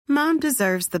Mom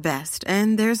deserves the best,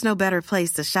 and there's no better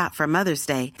place to shop for Mother's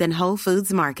Day than Whole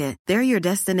Foods Market. They're your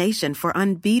destination for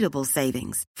unbeatable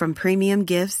savings, from premium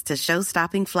gifts to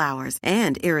show-stopping flowers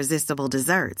and irresistible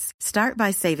desserts. Start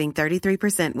by saving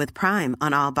 33% with Prime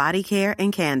on all body care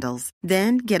and candles.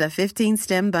 Then get a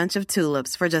 15-stem bunch of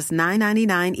tulips for just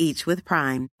 $9.99 each with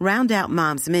Prime. Round out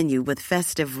Mom's menu with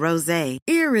festive rosé,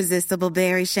 irresistible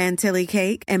berry chantilly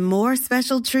cake, and more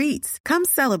special treats. Come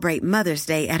celebrate Mother's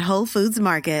Day at Whole Foods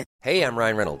Market. Hey, I'm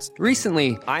Ryan Reynolds.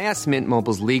 Recently, I asked Mint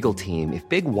Mobile's legal team if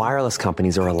big wireless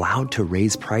companies are allowed to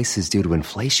raise prices due to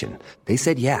inflation. They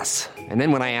said yes. And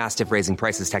then when I asked if raising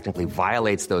prices technically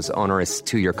violates those onerous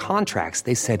two-year contracts,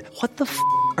 they said, "What the f***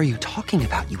 are you talking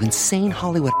about, you insane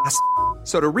Hollywood ass?"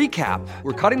 So to recap,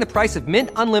 we're cutting the price of Mint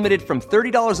Unlimited from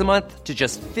 $30 a month to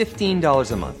just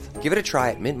 $15 a month. Give it a try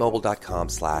at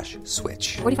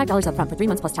mintmobile.com/switch. $45 up front for 3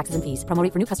 months plus taxes and fees. Promo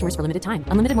rate for new customers for limited time.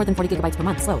 Unlimited more than 40 gigabytes per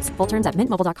month. Slows full terms at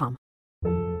mintmobile.com.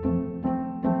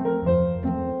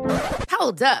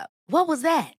 Hold up. What was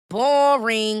that?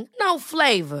 Boring. No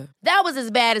flavor. That was as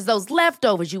bad as those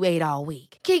leftovers you ate all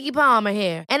week. Keke Palmer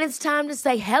here, and it's time to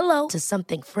say hello to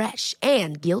something fresh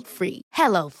and guilt-free.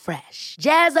 Hello Fresh.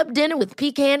 Jazz up dinner with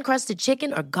pecan-crusted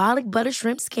chicken or garlic butter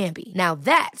shrimp scampi. Now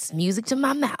that's music to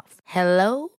my mouth.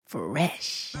 Hello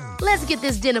Fresh. Let's get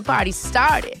this dinner party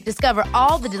started. Discover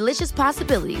all the delicious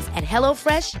possibilities at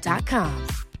hellofresh.com.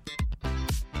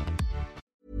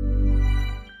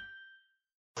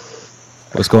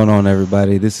 What's going on,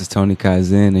 everybody? This is Tony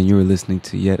Kaizen, and you are listening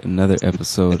to yet another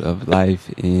episode of Life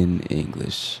in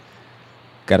English.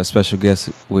 Got a special guest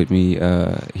with me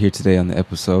here today on the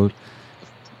episode,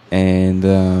 and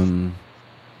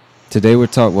today we're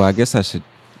talking. Well, I guess I should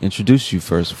introduce you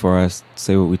first before I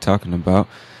say what we're talking about.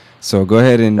 So go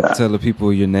ahead and tell the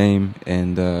people your name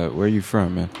and where you're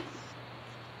from, man.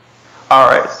 All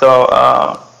right. So,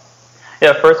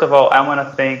 first of all, I want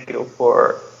to thank you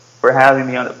for having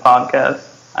me on the podcast.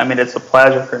 I mean, it's a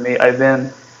pleasure for me. I've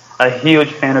been a huge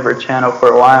fan of your channel for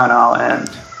a while now, and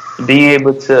being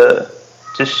able to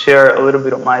just share a little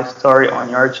bit of my story on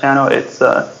your channel, it's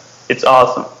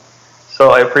awesome.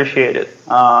 So I appreciate it.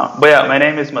 But yeah, my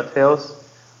name is Mateus.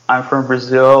 I'm from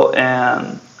Brazil,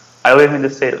 and I live in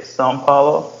the state of São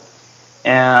Paulo,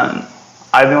 and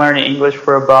I've been learning English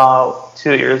for about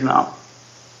 2 years now.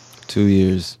 2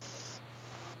 years.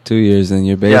 2 years, and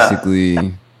you're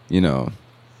basically,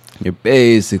 you're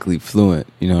basically fluent,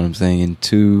 you know what I'm saying, in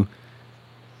 2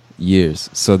 years.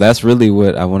 So that's really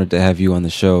what I wanted to have you on the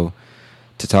show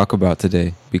to talk about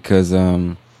today, because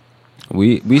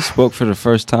we spoke for the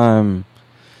first time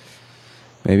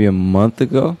maybe a month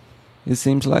ago, it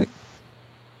seems like.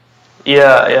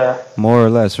 Yeah. More or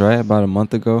less, right? About a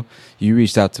month ago. You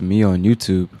reached out to me on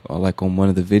YouTube, or like on one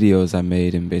of the videos I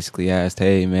made, and basically asked,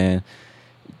 hey, man,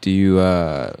 do you,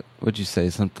 what'd you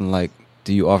say? Something like,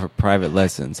 do you offer private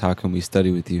lessons? How can we study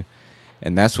with you?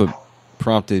 And that's what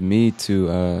prompted me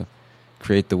to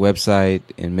create the website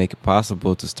and make it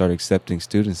possible to start accepting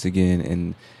students again.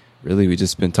 And really, we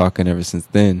just been talking ever since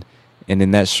then. And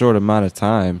in that short amount of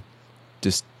time,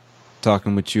 just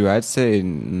talking with you, I'd say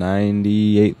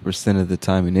 98% of the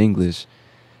time in English,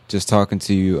 just talking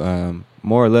to you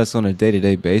more or less on a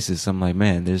day-to-day basis. I'm like,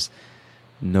 man, there's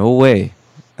no way.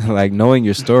 Like, knowing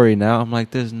your story now, I'm like,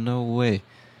 there's no way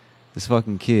this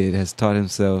fucking kid has taught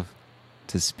himself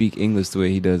to speak English the way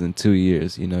he does in 2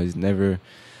 years. He's never...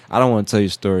 I don't want to tell your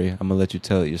story. I'm going to let you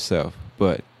tell it yourself.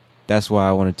 But that's why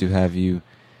I wanted to have you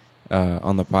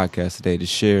on the podcast today, to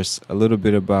share a little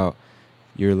bit about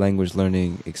your language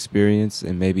learning experience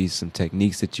and maybe some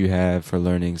techniques that you have for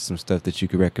learning, some stuff that you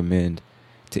could recommend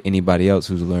to anybody else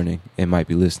who's learning and might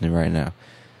be listening right now.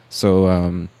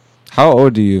 So, how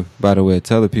old are you, by the way?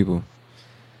 Tell the people.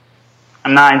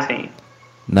 I'm 19.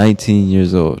 19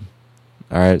 years old.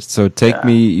 All right. So take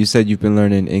me, you said you've been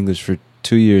learning English for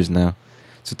 2 years now.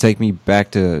 So take me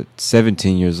back to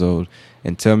 17 years old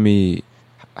and tell me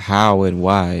how and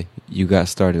why you got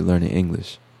started learning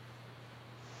English.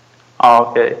 Oh,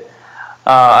 okay.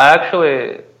 I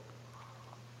actually,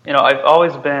 I've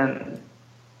always been,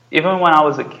 even when I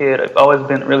was a kid, I've always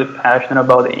been really passionate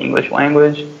about the English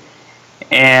language.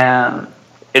 And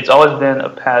it's always been a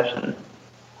passion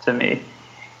to me.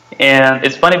 And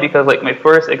it's funny because, like, my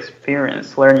first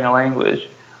experience learning a language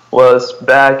was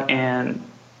back in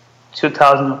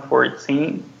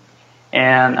 2014.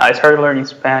 And I started learning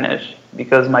Spanish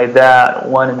because my dad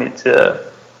wanted me to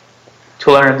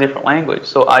learn a different language.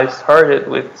 So I started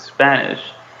with Spanish.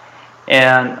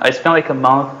 And I spent like a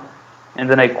month, and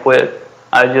then I quit.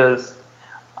 I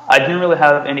didn't really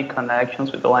have any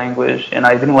connections with the language, and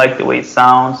I didn't like the way it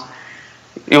sounds.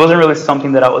 It wasn't really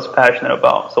something that I was passionate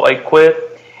about. So I quit,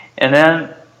 And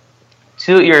then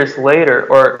 2 years later,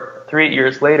 or 3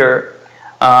 years later,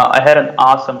 I had an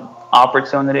awesome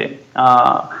opportunity.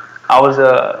 I was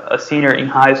a senior in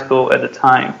high school at the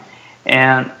time,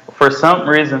 and for some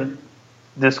reason,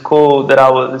 the school that I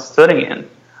was studying in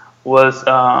was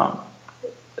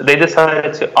they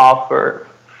decided to offer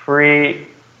free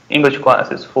English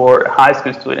classes for high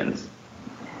school students,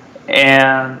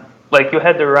 and like you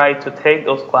had the right to take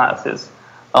those classes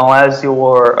unless you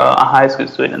were a high school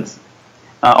student.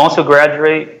 Once you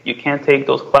graduate, you can't take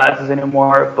those classes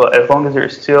anymore, but as long as you're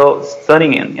still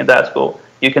studying in that school,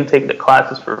 you can take the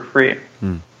classes for free.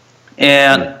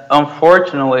 And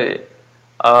unfortunately,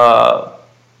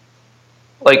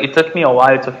 like it took me a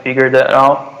while to figure that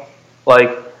out.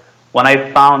 Like when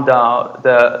I found out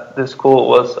that the school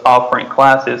was offering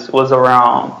classes, it was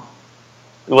around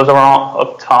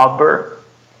October,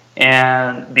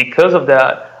 and because of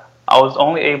that, I was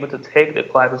only able to take the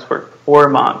classes for 4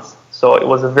 months. So it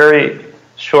was a very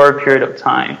short period of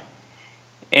time.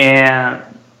 And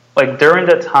like during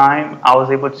that time, I was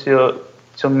able to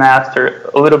master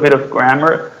a little bit of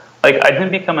grammar. Like I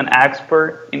didn't become an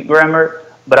expert in grammar,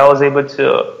 but I was able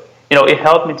to, it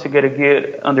helped me to get a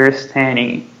good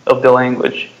understanding of the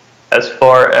language as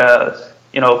far as,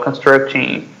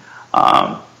 constructing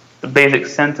the basic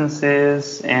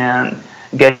sentences and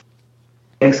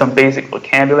getting some basic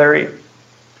vocabulary.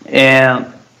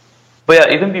 But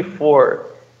yeah, even before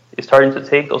starting to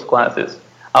take those classes,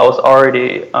 I was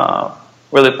already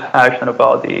really passionate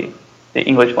about the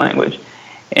English language.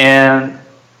 And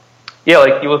yeah,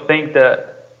 like you would think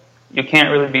that you can't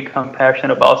really become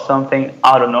passionate about something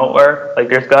out of nowhere. Like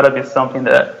there's got to be something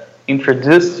that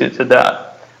introduced you to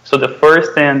that. So the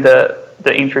first thing that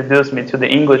introduced me to the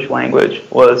English language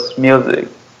was music.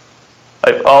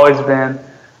 I've always been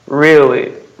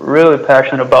really, really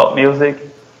passionate about music.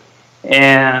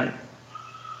 And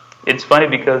it's funny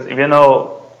because even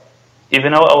though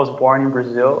I was born in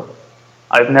Brazil,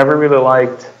 I've never really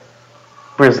liked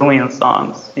Brazilian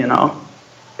songs,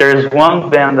 There's one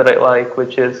band that I like,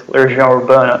 which is Legião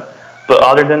Urbana, but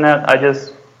other than that, I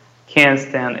just can't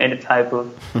stand any type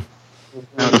of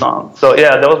song. So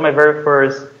yeah, that was my very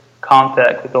first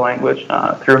contact with the language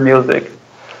through music.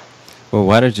 Well,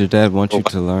 why did your dad want you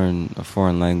to learn a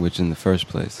foreign language in the first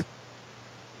place?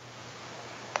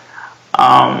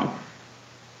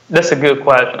 That's a good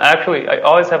question. Actually, I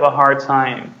always have a hard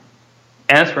time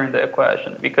answering that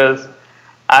question because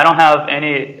I don't have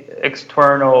any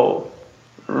external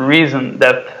reason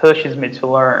that pushes me to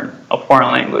learn a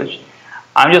foreign language.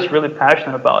 I'm just really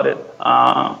passionate about it.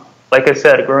 Like I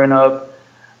said, growing up,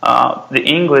 the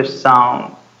English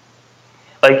sound,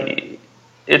 like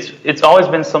it's always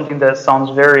been something that sounds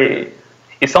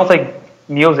it sounds like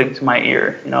music to my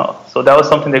ear, So that was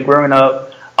something that growing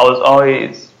up, I was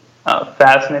always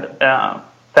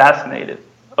fascinated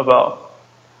about.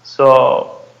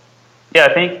 So yeah,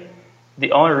 I think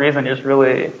the only reason is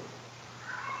really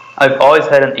I've always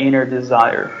had an inner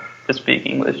desire to speak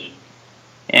English,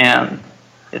 and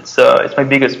it's my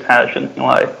biggest passion in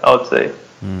life, I would say.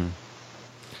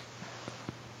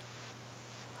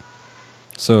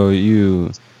 So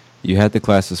you had the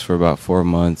classes for about 4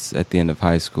 months at the end of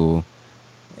high school,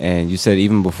 and you said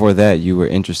even before that you were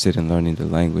interested in learning the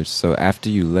language. So after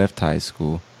you left high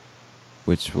school,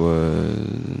 which was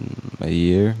a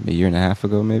year and a half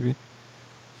ago maybe?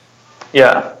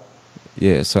 Yeah.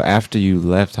 Yeah, so after you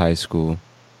left high school,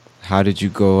 how did you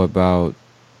go about,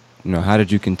 how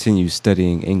did you continue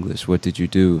studying English? What did you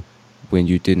do when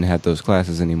you didn't have those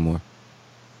classes anymore?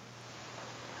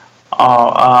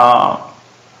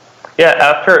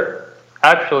 Yeah,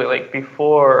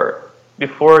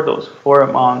 before those 4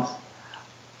 months,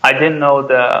 I didn't know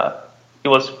that it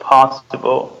was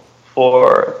possible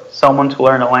for someone to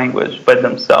learn a language by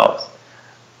themselves.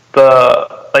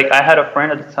 But like I had a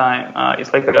friend at the time,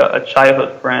 it's like a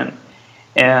childhood friend,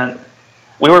 and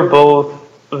we were both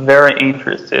very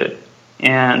interested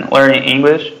in learning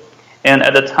English. And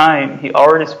at the time, he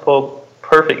already spoke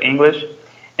perfect English,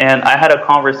 and I had a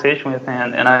conversation with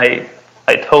him, and I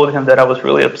told him that I was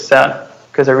really upset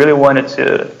because I really wanted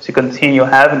to continue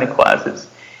having the classes.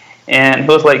 And he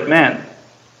was like, man,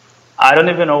 I don't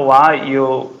even know why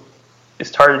you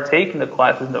started taking the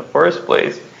classes in the first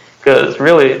place, because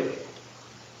really,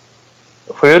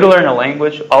 for you to learn a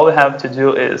language, all you have to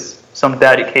do is some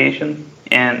dedication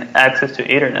and access to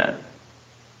internet.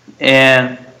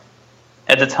 And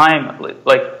at the time,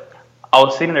 like, I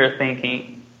was sitting there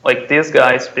thinking, like, this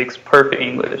guy speaks perfect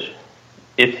English.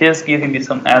 If he's giving me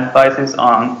some advices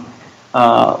on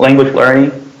language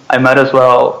learning, I might as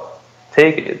well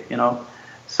take it,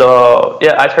 So,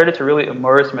 yeah, I started to really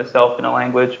immerse myself in a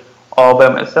language all by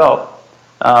myself.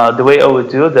 The way I would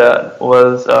do that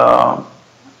was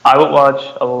I would watch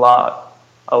a lot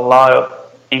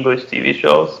of English TV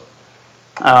shows.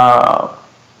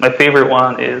 My favorite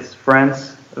one is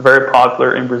Friends, very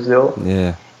popular in Brazil.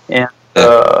 Yeah. And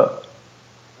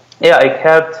yeah, I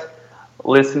kept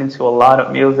listening to a lot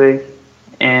of music,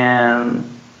 and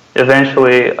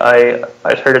eventually I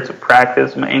started to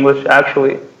practice my English.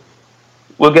 Actually,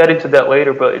 we'll get into that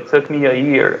later, but it took me a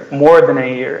year, more than a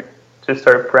year, to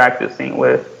start practicing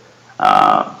with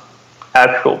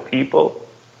actual people.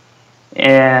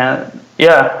 And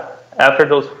yeah, after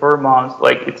those 4 months,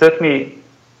 like it took me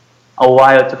a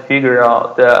while to figure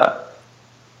out that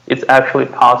it's actually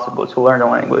possible to learn a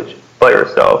language by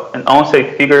yourself. And once I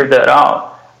figured that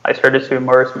out, I started to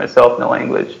immerse myself in the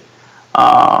language.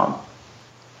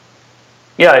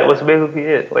 Yeah, it was basically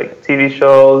it, like TV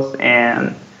shows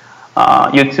and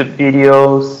YouTube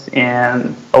videos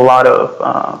and a lot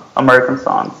of American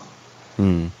songs.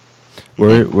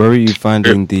 Where were you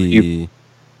finding the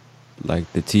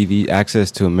TV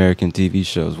access to American TV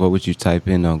shows? What would you type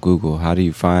in on Google? How do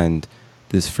you find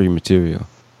this free material?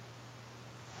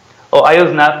 Oh, I use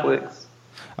Netflix.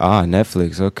 Ah,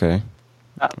 Netflix. Okay.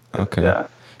 Okay. Yeah.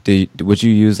 Would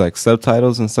you use like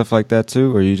subtitles and stuff like that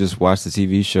too, or you just watch the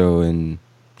TV show and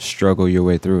struggle your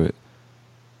way through it?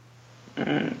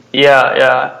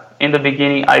 Yeah. In the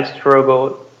beginning, I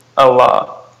struggled a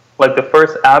lot. Like the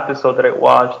first episode that I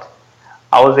watched,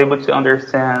 I was able to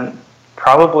understand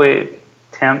probably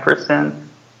 10%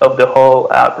 of the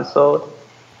whole episode,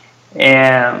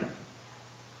 and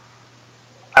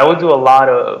I would do a lot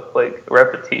of like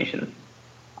repetition.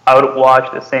 I would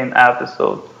watch the same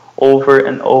episode over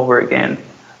and over again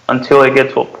until I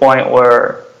get to a point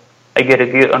where I get a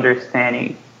good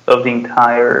understanding of the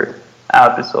entire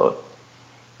episode.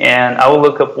 And I would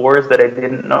look up words that I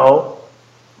didn't know,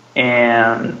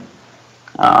 and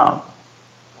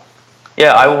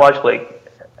yeah, I would watch like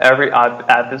every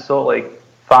episode like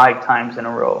 5 times in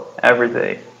a row every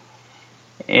day.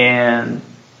 And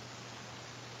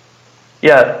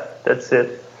yeah, that's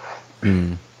it.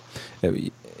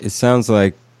 It sounds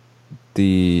like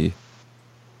the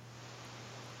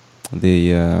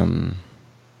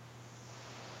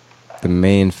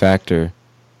main factor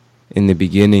in the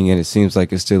beginning, and it seems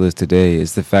like it still is today,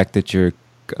 is the fact that you're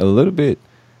a little bit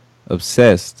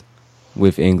obsessed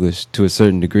with English to a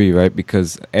certain degree, right?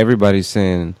 Because everybody's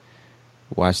saying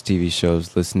watch TV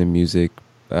shows, listen to music,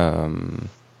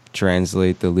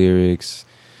 translate the lyrics,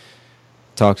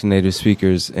 talk to native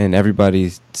speakers, and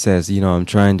everybody says, I'm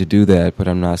trying to do that, but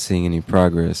I'm not seeing any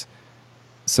progress.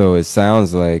 So it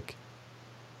sounds like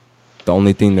the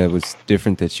only thing that was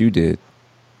different that you did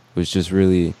was just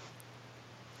really,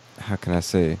 how can I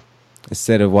say,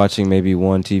 instead of watching maybe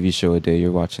one TV show a day,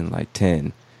 you're watching like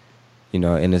 10,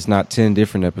 and it's not 10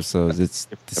 different episodes. It's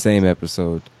the same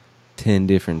episode 10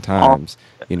 different times.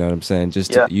 You know what I'm saying?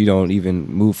 You don't even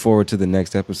move forward to the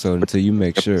next episode until you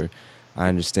make sure I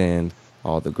understand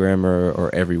all the grammar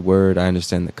or every word. I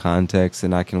understand the context,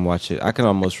 and I can watch it. I can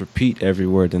almost repeat every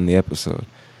word in the episode.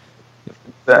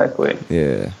 Exactly.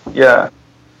 Yeah. Yeah.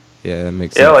 Yeah, that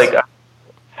makes sense. Yeah, like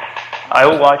I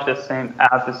would watch the same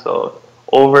episode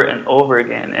over and over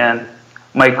again, and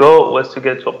my goal was to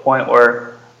get to a point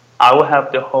where I would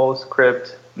have the whole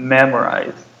script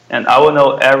memorized, and I would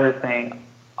know everything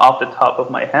off the top of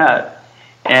my head.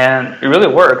 And it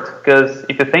really worked, because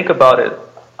if you think about it,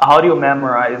 how do you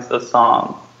memorize a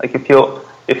song? Like if you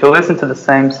listen to the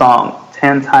same song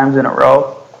 10 times in a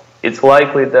row, it's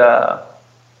likely that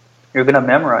you're gonna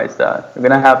memorize that. You're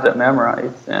gonna have that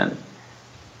memorized, and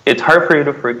it's hard for you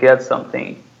to forget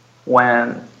something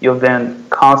when you've been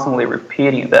constantly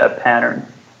repeating that pattern,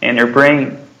 and your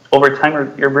brain, over time,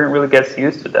 your brain really gets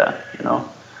used to that.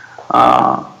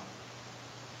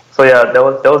 So yeah, that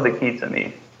was the key to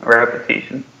me,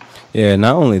 repetition. Yeah,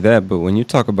 not only that, but when you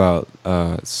talk about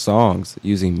songs,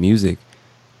 using music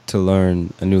to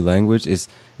learn a new language, it's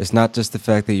not just the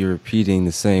fact that you're repeating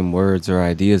the same words or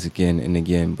ideas again and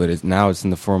again, but now it's in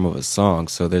the form of a song.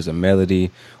 So there's a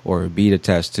melody or a beat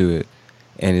attached to it.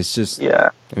 And it's just,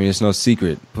 it's no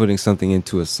secret. Putting something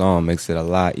into a song makes it a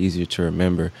lot easier to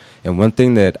remember. And one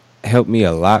thing that helped me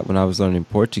a lot when I was learning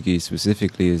Portuguese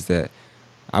specifically is that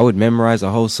I would memorize a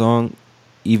whole song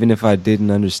even if I didn't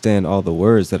understand all the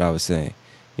words that I was saying.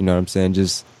 You know what I'm saying?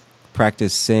 Just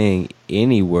practice saying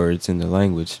any words in the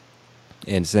language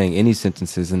and saying any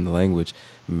sentences in the language,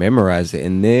 memorize it,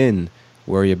 and then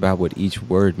worry about what each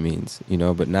word means,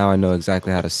 But now I know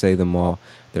exactly how to say them all.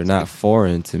 They're not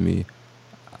foreign to me.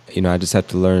 I just have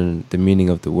to learn the meaning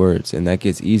of the words, and that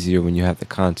gets easier when you have the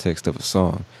context of a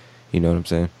song. You know what I'm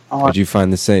saying? Did you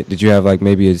find the same? Did you have like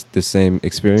maybe the same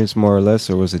experience more or less,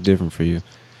 or was it different for you?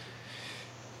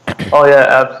 Oh yeah,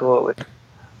 absolutely.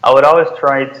 I would always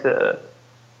try to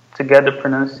get the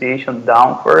pronunciation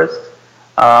down first.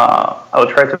 I would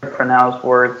try to pronounce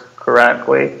words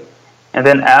correctly, and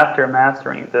then after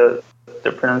mastering the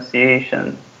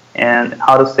pronunciation and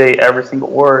how to say every single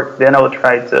word, then I would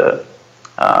try to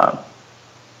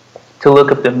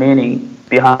look up the meaning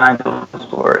behind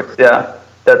those words. Yeah,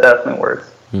 that definitely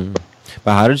works. Mm.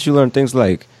 But how did you learn things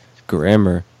like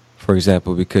grammar, for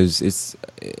example? Because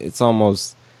it's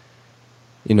almost,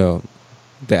 you know,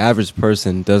 the average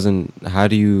person doesn't. How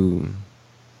do you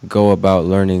go about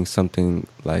learning something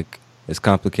like as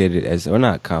complicated as, or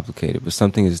not complicated, but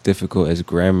something as difficult as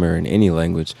grammar in any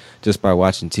language just by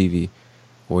watching TV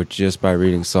or just by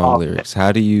reading song lyrics?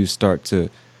 How do you start to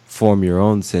form your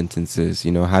own sentences?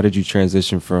 You know, how did you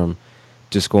transition from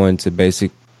just going to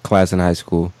basic class in high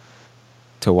school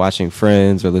to watching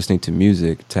Friends or listening to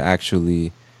music to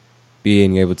actually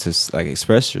being able to like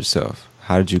express yourself?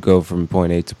 How did you go from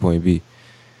point A to point B?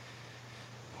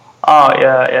 Oh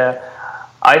yeah.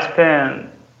 I spend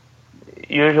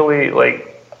usually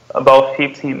like about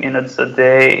 15 minutes a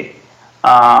day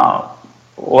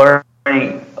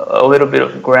learning a little bit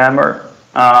of grammar.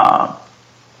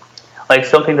 Like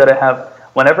something that I have,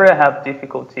 whenever I have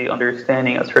difficulty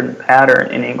understanding a certain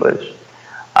pattern in English,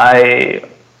 I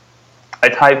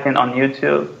type in on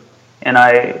YouTube and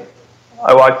I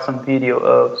watch some video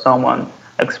of someone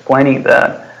explaining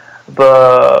that.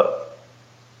 But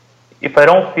if I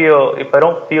don't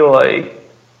feel like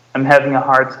I'm having a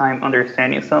hard time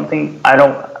understanding something, I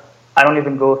don't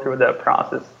even go through that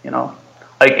process, you know.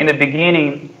 Like in the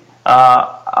beginning,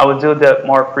 I would do that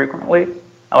more frequently.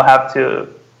 I would have to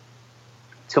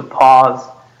pause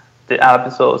the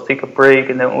episodes, take a break,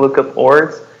 and then look up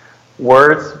words.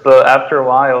 But after a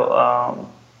while,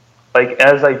 like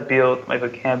as I built my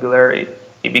vocabulary,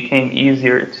 it became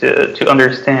easier to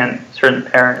understand certain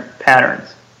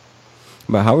patterns.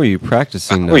 But how were you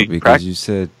practicing though? Because you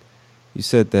said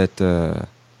that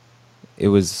it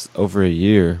was over a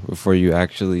year before you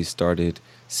actually started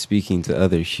speaking to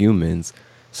other humans.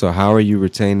 So how are you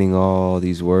retaining all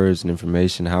these words and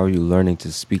information? How are you learning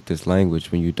to speak this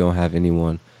language when you don't have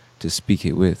anyone to speak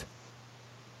it with?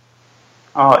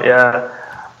 Oh yeah,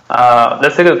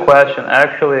 that's a good question.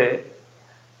 Actually,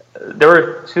 there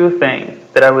were two things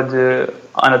that I would do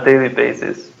on a daily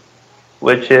basis,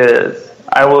 which is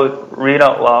I would read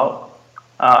out loud.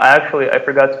 Actually, I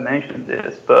forgot to mention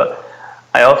this, but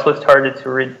I also started to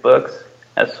read books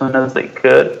as soon as I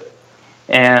could,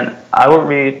 and I would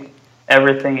read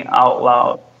everything out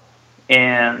loud.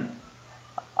 And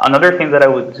another thing that I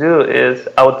would do is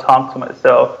I would talk to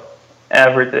myself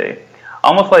every day,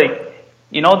 almost like,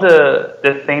 you know,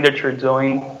 the thing that you're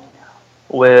doing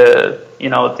with, you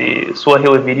know, the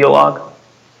Swahili video log.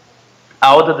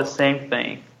 I would do the same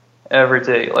thing every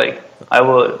day. Like I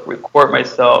would record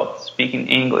myself speaking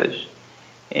English,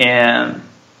 and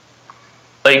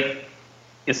like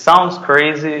it sounds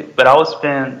crazy, but I would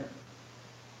spend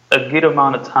a good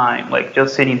amount of time like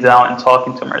just sitting down and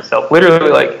talking to myself,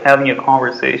 literally like having a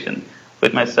conversation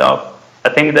with myself. I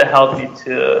think that helped me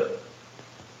to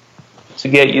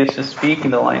get used to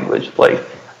speaking the language, like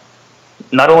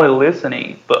not only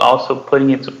listening but also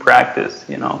putting it to practice,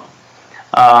 you know.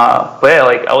 But yeah,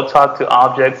 like I would talk to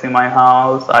objects in my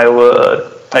house. I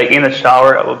would, like in the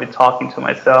shower, I would be talking to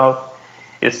myself.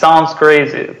 It sounds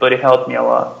crazy, but it helped me a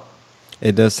lot.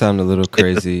 It does sound a little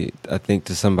crazy, I think,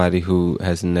 to somebody who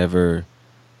has never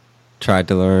tried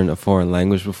to learn a foreign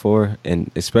language before, and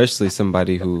especially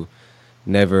somebody who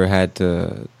never had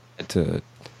to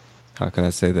how can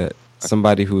I say that?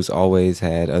 Somebody who's always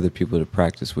had other people to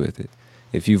practice with it.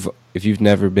 If you've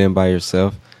never been by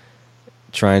yourself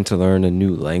trying to learn a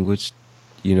new language,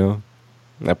 you know,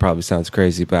 that probably sounds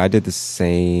crazy, but I did the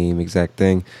same exact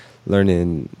thing,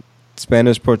 learning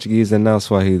Spanish, Portuguese, and now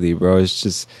Swahili, bro. It's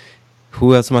just,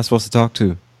 who else am I supposed to talk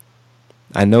to?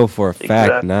 I know for a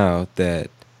fact now that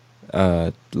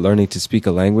learning to speak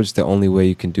a language, the only way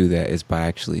you can do that is by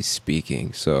actually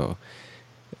speaking. So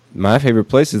my favorite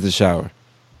place is the shower.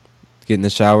 Get in the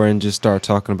shower and just start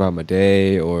talking about my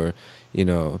day, or, you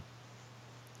know,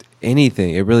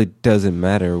 anything. It really doesn't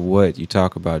matter what you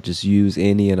talk about. Just use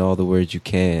any and all the words you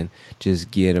can.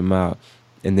 Just get them out.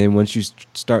 And then once you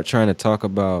start trying to talk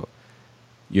about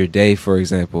your day, for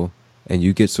example, and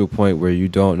you get to a point where you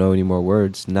don't know any more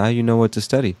words, now you know what to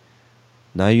study.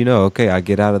 Now you know, okay, I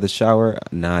get out of the shower,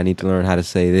 now I need to learn how to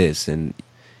say this, and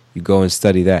you go and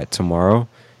study that. Tomorrow,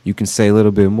 you can say a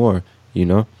little bit more, you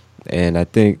know? And I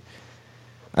think,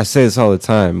 I say this all the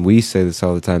time, we say this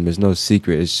all the time, there's no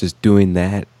secret, it's just doing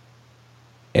that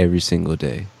every single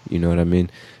day. You know what I mean?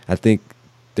 I think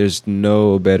there's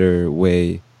no better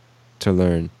way to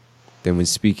learn than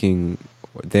speaking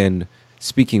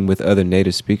with other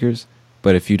native speakers.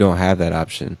 But if you don't have that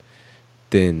option,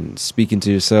 then speaking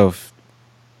to yourself,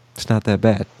 it's not that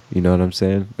bad. You know what I'm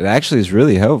saying? It actually is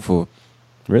really helpful.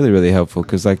 Really, really helpful.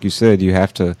 Because like you said, you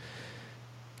have to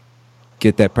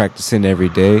get that practice in every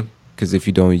day. Because if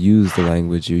you don't use the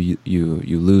language, you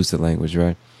lose the language,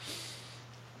 right?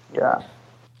 Yeah.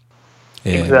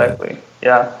 Exactly.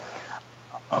 Yeah.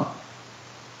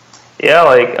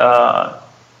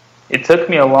 It took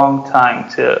me a long time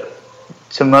to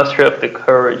muster up the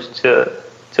courage to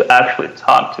actually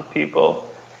talk to people.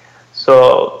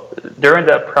 So during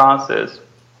that process,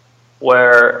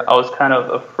 where I was kind of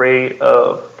afraid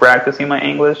of practicing my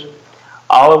English,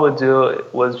 all I would do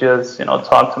was just,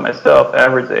 talk to myself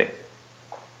every day.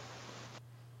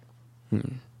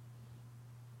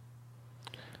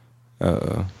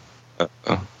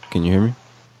 Can you hear me?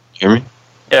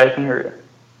 Yeah, I can hear you.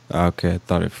 Okay, I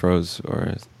thought it froze, or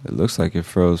it looks like it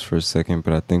froze for a second,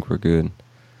 but I think we're good.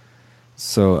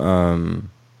 So,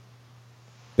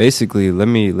 basically, let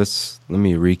me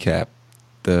recap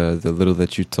the little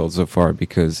that you told so far,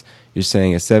 because you're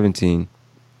saying at 17,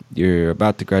 you're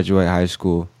about to graduate high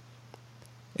school,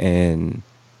 and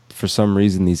for some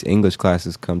reason these English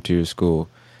classes come to your school,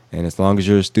 and as long as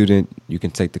you're a student, you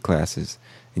can take the classes.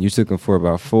 And you took them for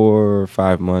about 4 or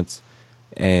 5 months,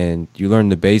 and you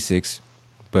learned the basics,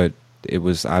 but it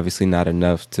was obviously not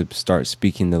enough to start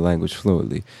speaking the language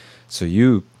fluently. So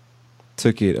you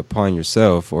took it upon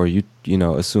yourself, or you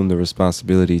assumed the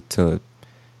responsibility to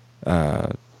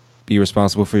be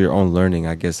responsible for your own learning,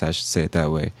 I guess I should say it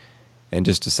that way, and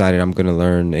just decided I'm going to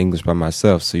learn English by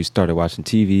myself. So you started watching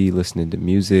TV, listening to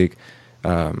music,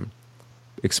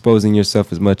 exposing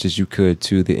yourself as much as you could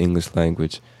to the English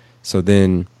language. So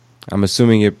then I'm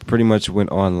assuming it pretty much went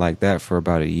on like that for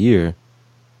about a year,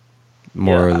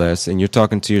 more or less. And you're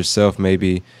talking to yourself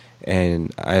maybe,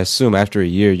 and I assume after a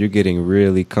year you're getting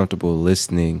really comfortable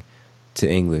listening to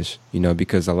English,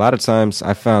 because a lot of times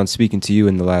I found speaking to you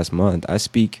in the last month, I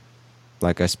speak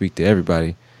like I speak to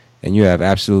everybody, and you have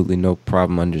absolutely no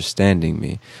problem understanding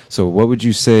me. So what would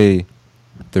you say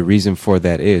the reason for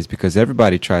that is? Because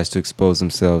everybody tries to expose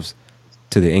themselves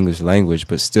to the English language,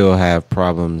 but still have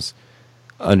problems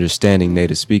understanding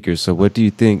native speakers. So what do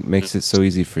you think makes it so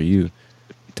easy for you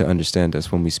to understand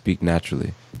us when we speak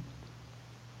naturally?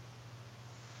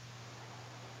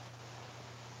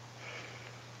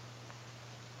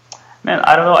 Man,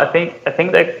 I don't know. I think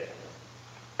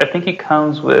it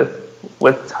comes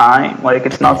with time. Like,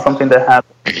 it's not something that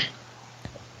happens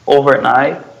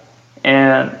overnight.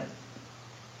 And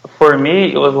for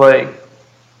me, it was like,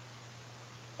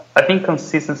 I think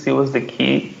consistency was the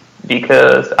key,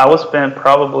 because I would spend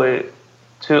probably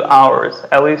 2 hours,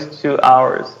 at least 2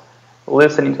 hours,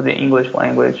 listening to the English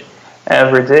language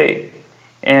every day.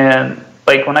 And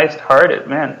like, when I started,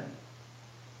 man,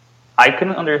 I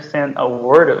couldn't understand a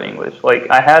word of English. Like,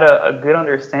 I had a good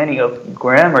understanding of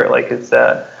grammar, like it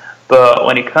said, but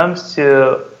when it comes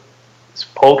to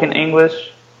spoken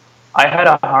English, I had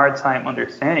a hard time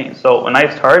understanding. So when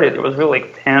I started, it was really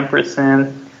like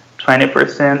 10%,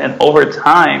 20%, and over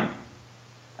time,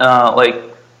 like,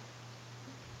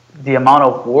 the amount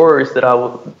of words that I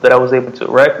was able to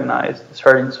recognize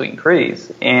starting to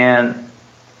increase. And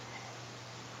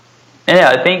yeah,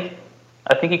 I think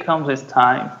it comes with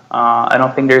time. I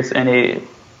don't think there's any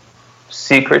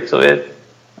secret to it.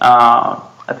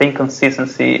 I think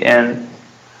consistency and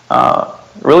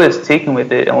really sticking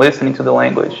with it and listening to the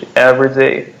language every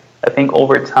day, I think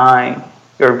over time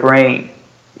your brain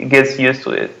gets used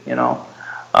to it,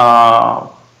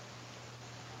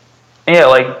 Yeah,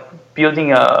 like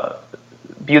building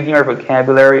our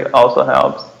vocabulary also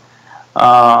helps.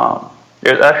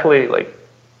 There's actually, like,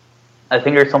 I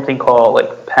think there's something called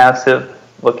like passive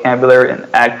vocabulary and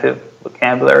active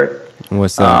vocabulary.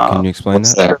 What's that? Can you explain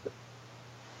that?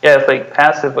 Yeah, it's like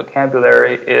passive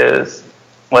vocabulary is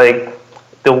like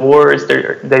the words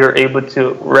that you're able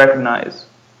to recognize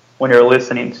when you're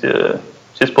listening to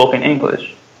spoken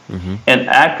English. Mm-hmm. And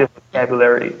active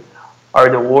vocabulary are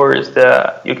the words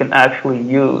that you can actually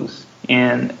use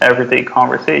in everyday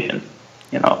conversation,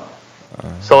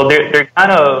 So they're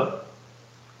kind of,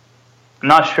 I'm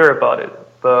not sure about it,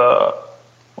 but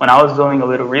when I was doing a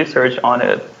little research on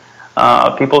it,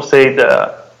 people say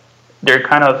that they're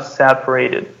kind of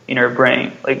separated in our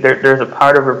brain. Like, there's a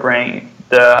part of our brain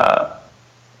that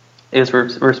is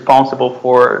responsible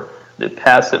for the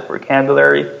passive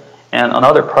vocabulary, and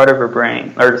another part of our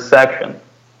brain, or the section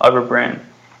of our brain,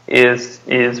 is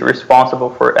responsible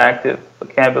for active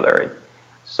vocabulary.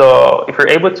 So if you're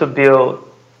able to build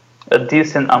a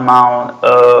decent amount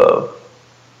of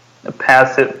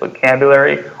passive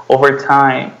vocabulary, over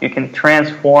time you can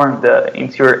transform that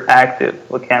into your active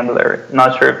vocabulary.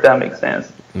 Not sure if that makes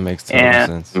sense. It makes total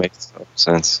sense. Makes total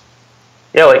sense.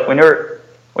 Yeah, like when you're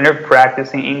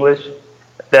practicing English,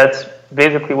 that's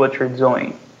basically what you're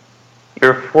doing.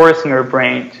 You're forcing your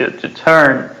brain to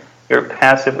turn your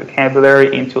passive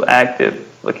vocabulary into active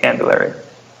vocabulary.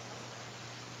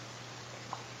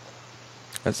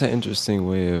 That's an interesting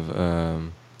way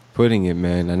of putting it,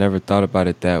 man. I never thought about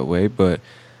it that way, but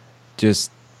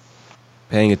just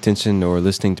paying attention or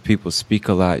listening to people speak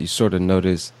a lot, you sort of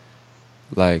notice,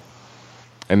 like,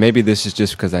 and maybe this is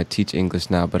just because I teach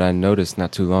English now, but I noticed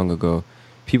not too long ago,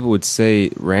 people would say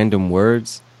random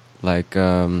words like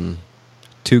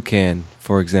toucan,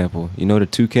 for example. You know what a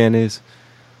toucan is?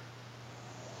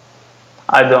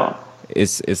 I don't.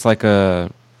 It's like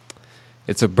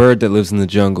it's a bird that lives in the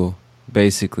jungle,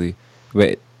 basically.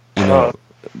 But you know,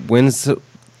 I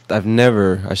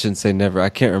shouldn't say never. I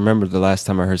can't remember the last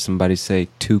time I heard somebody say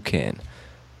toucan.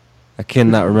 I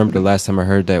cannot remember the last time I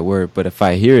heard that word, but if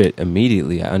I hear it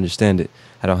immediately, I understand it.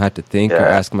 I don't have to think or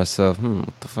ask myself,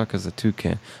 what the fuck is a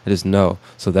toucan? I just know.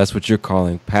 So that's what you're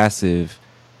calling passive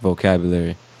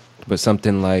vocabulary. But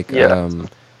something like the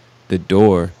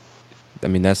door, I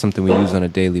mean, that's something we use on a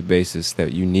daily basis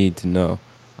that you need to know.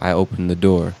 I open the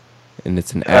door, and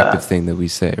it's an active thing that we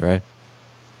say, right?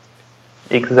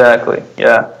 Exactly,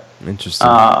 yeah. Interesting.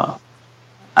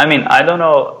 I mean, I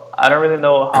don't really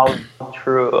know how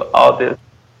true all this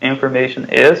information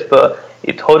is, but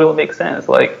it totally makes sense.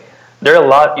 Like, there are a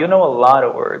lot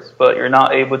of words, but you're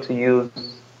not able to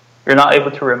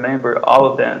remember all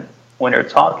of them when you're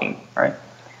talking, right?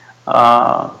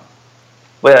 But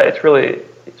yeah, it's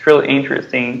really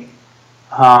interesting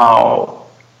how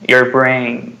your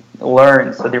brain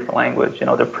learns a different language. You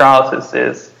know, the process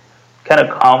is kind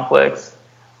of complex,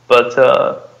 but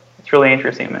it's really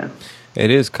interesting, man.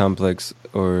 It is complex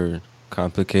or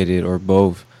complicated or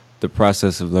both, the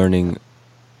process of learning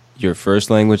your first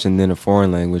language and then a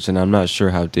foreign language, and I'm not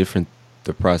sure how different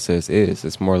the process is.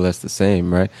 It's more or less the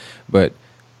same, right? But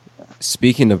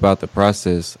speaking about the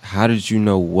process, how did you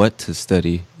know what to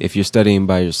study if you're studying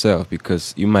by yourself?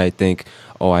 Because you might think,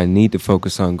 oh, I need to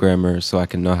focus on grammar so I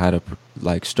can know how to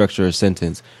like structure a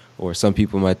sentence. Or some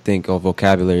people might think, oh,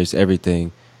 vocabulary is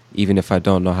everything, even if I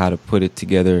don't know how to put it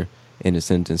together in a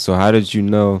sentence. So how did you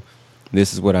know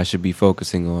this is what I should be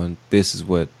focusing on? This is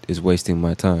what is wasting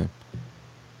my time.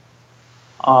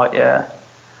 Oh, yeah.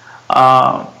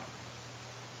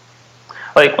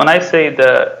 Like when I say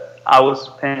that I will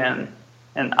spend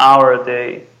an hour a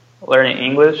day learning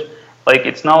English, like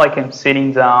it's not like I'm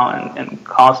sitting down and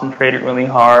concentrating really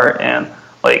hard and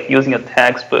like using a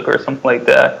textbook or something like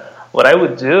that. What I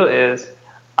would do is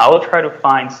I will try to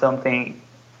find something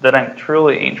that I'm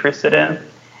truly interested in,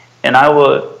 and I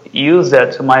would use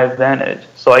that to my advantage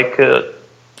so I could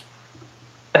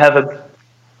have a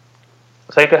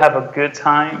good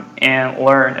time and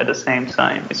learn at the same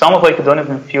time. It's almost like you don't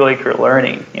even feel like you're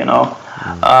learning, you know?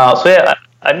 So yeah,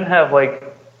 I didn't have like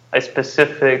a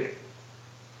specific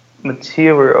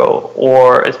material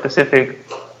or a specific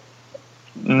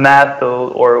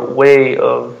method or way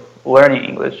of learning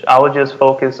English. I would just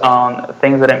focus on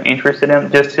things that I'm interested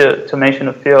in. Just to mention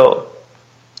a few,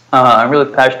 I'm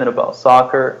really passionate about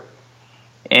soccer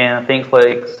and things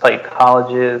like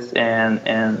psychologists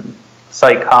and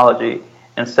psychology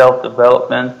and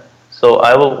self-development. So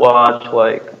I will watch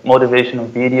like motivational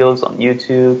videos on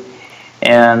YouTube,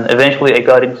 and eventually I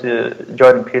got into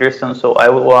Jordan Peterson, so I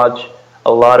would watch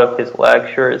a lot of his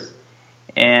lectures,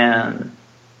 and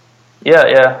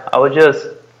I would just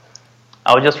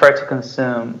try to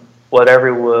consume whatever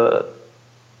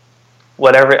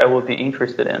I would be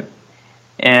interested in,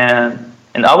 and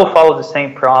I will follow the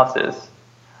same process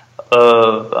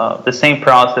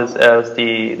as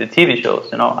the TV shows.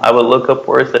 You know, I would look up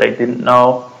words that I didn't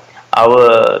know.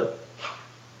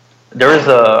 There is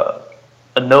a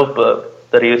notebook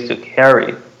that I used to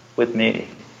carry with me,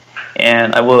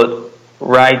 and I would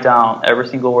write down every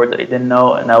single word that I didn't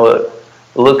know, and I would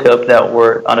look up that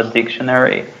word on a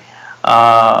dictionary.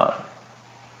 And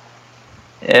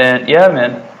yeah,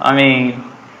 man, I mean,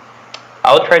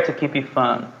 I would try to keep it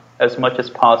fun as much as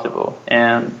possible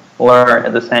and learn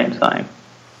at the same time.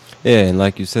 Yeah, and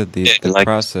like you said, the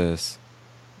process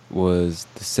was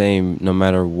the same no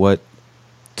matter what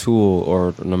tool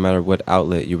or no matter what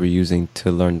outlet you were using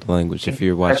to learn the language. If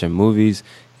you're watching movies,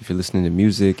 if you're listening to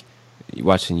music, you're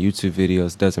watching YouTube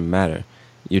videos, doesn't matter.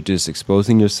 You're just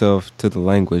exposing yourself to the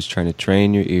language, trying to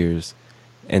train your ears,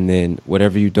 And then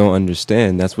whatever you don't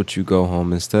understand, that's what you go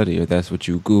home and study, or that's what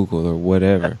you Google or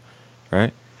whatever,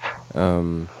 right?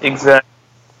 Exactly.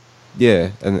 Yeah,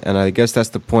 and I guess that's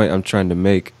the point I'm trying to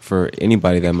make for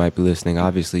anybody that might be listening.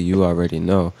 Obviously, you already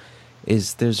know,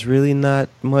 is there's really not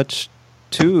much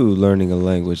to learning a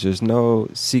language. There's no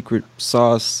secret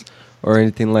sauce or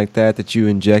anything like that you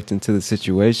inject into the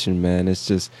situation, man. It's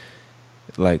just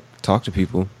like talk to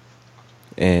people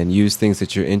and use things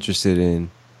that you're interested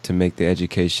in to make the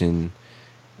education,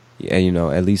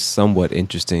 at least somewhat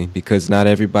interesting, because not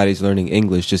everybody's learning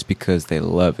English just because they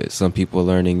love it. Some people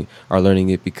are learning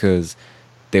it because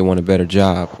they want a better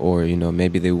job, or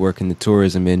maybe they work in the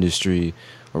tourism industry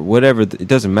or whatever. It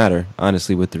doesn't matter,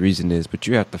 honestly, what the reason is, but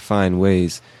you have to find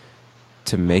ways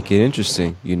to make it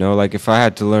interesting. Like if I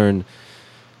had to learn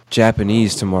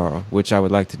Japanese tomorrow, which I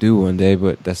would like to do one day,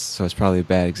 but it's probably a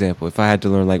bad example. If I had to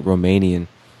learn like Romanian,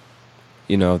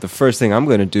 the first thing I'm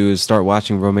going to do is start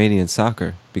watching Romanian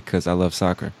soccer because I love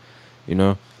soccer,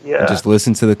 Yeah. And just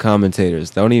listen to the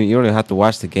commentators. You don't even have to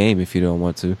watch the game if you don't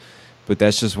want to, but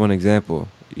that's just one example,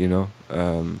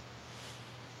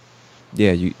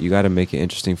 Yeah, you got to make it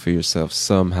interesting for yourself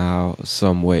somehow,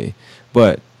 some way.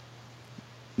 But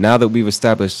now that we've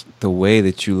established the way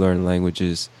that you learn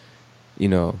languages,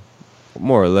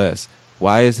 more or less,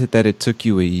 why is it that it took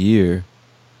you a year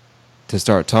to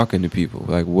start talking to people?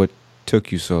 Like, what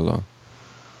took you so long?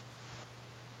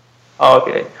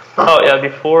 Okay. Oh, yeah,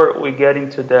 before we get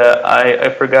into that, I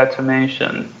forgot to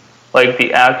mention, like,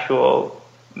 the actual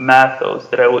methods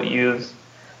that I would use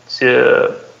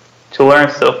to learn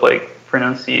stuff like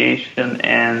pronunciation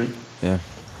and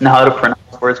how to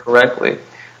pronounce words correctly.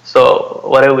 So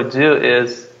what I would do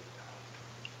is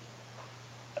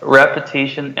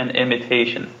repetition and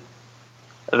imitation.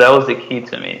 That was the key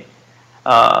to me.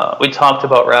 We talked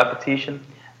about repetition,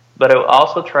 but I would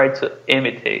also try to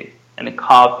imitate and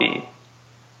copy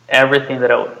everything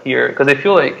that I would hear. Because I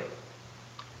feel like,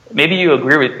 maybe you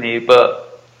agree with me,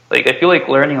 but like I feel like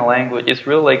learning a language is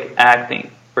really like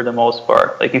acting for the most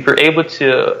part. Like if you're able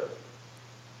to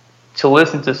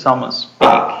listen to someone speak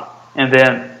and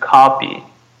then copy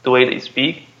the way they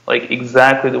speak, like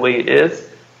exactly the way it is,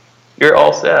 you're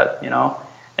all set,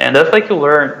 And that's like you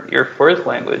learn your first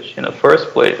language in the first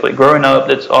place. Like growing up,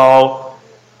 that's all,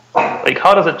 like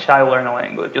how does a child learn a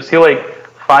language? You see like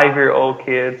 5-year-old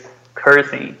kids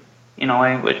cursing in a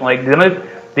language. Like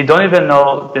they don't even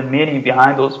know the meaning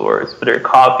behind those words, but they're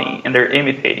copying and they're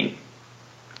imitating.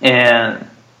 And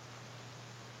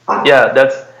yeah,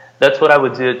 that's what I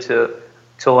would do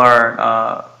to learn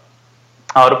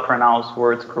how to pronounce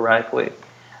words correctly.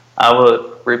 I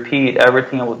would repeat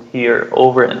everything I would hear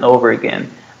over and over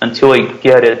again until I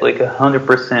get it like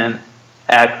 100%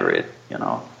 accurate,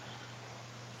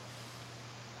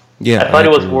 Yeah, I thought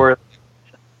it was worth.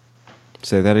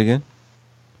 Say that again?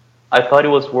 I thought it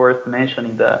was worth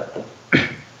mentioning that.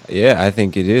 Yeah, I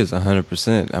think it is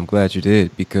 100%. I'm glad you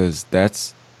did, because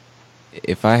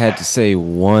if I had to say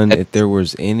if there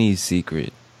was any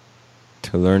secret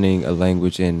to learning a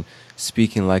language and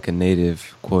speaking like a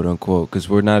native, quote unquote, because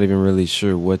we're not even really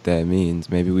sure what that means.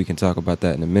 Maybe we can talk about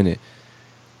that in a minute.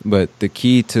 But the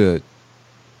key to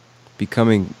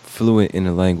becoming fluent in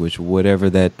a language, whatever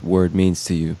that word means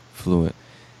to you, fluent,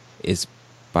 is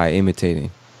by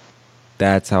imitating.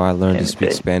 That's how I learned to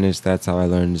speak Spanish. That's how I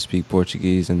learned to speak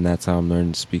Portuguese, and that's how I'm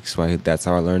learning to speak Swahili. That's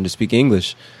how I learned to speak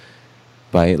English.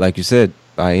 Like you said,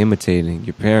 by imitating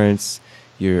your parents,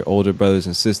 your older brothers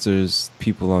and sisters,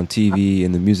 people on TV,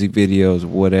 in the music videos,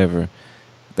 whatever.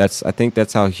 I think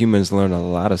that's how humans learn a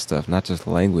lot of stuff, not just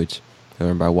language. They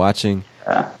learn by watching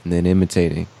and then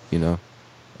imitating,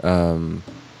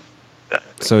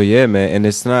 So yeah, man, and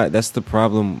that's the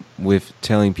problem with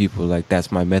telling people like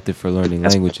that's my method for learning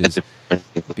languages,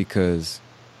 because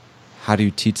how do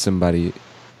you teach somebody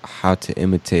how to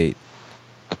imitate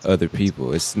other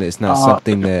people? It's not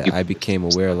something that I became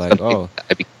aware like, oh,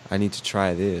 I need to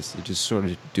try this. You just sort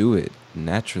of do it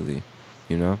naturally,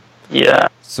 Yeah.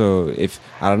 So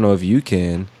I don't know if you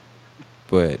can,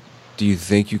 but do you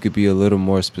think you could be a little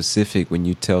more specific when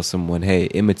you tell someone, hey,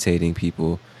 imitating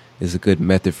people is a good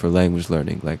method for language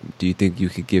learning? Like, do you think you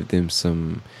could give them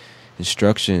some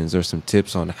instructions or some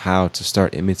tips on how to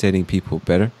start imitating people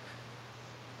better?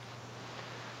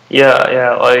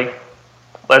 Yeah, like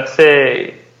let's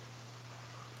say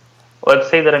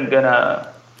that I'm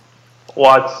gonna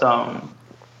watch some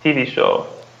TV show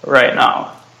right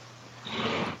now.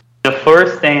 The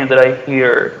first thing that I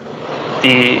hear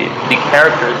the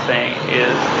character saying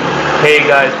is, "Hey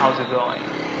guys, how's it going?"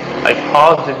 I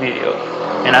pause the video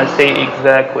and I say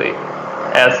exactly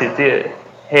as he did.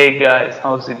 "Hey guys,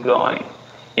 how's it going?"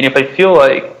 And if I feel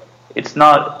like it's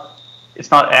not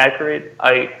accurate,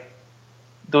 I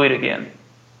do it again,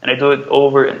 and I do it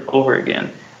over and over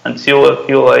again until I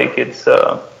feel like it's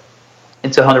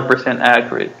 100%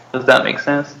 accurate. Does that make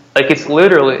sense? Like, it's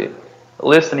literally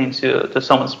listening to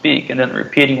someone speak and then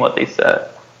repeating what they said.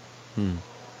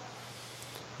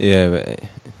 Yeah,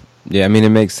 I mean, it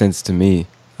makes sense to me.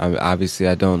 Obviously,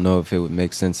 I don't know if it would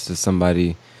make sense to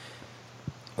somebody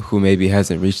who maybe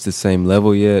hasn't reached the same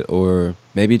level yet, or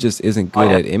maybe just isn't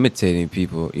good at imitating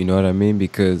people. You know what I mean?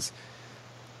 Because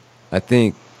I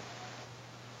think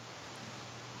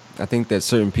that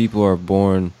certain people are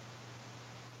born.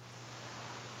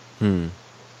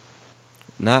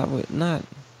 Not.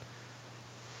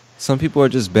 Some people are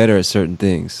just better at certain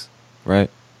things,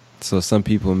 right? So some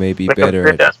people may be better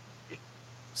at.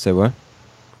 Say what?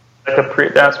 Like a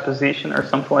predisposition or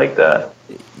something like that.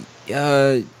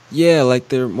 Yeah, like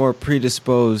they're more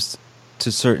predisposed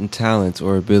to certain talents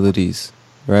or abilities,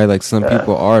 right? Like some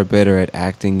people are better at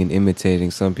acting and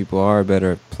imitating. Some people are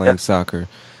better at playing soccer.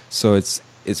 So it's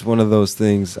one of those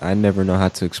things I never know how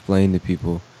to explain to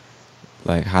people,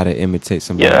 like how to imitate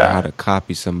somebody, or how to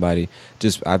copy somebody.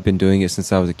 Just I've been doing it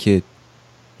since I was a kid,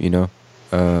 you know.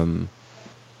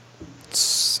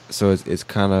 So it's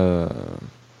kind of.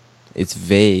 It's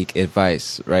vague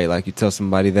advice, right? Like you tell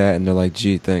somebody that and they're like,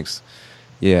 gee, thanks.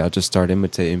 Yeah, I'll just start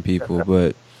imitating people.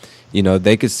 But, you know,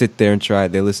 they could sit there and try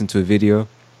it. They listen to a video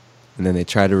and then they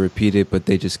try to repeat it, but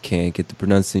they just can't get the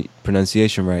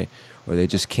pronunciation right. Or they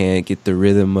just can't get the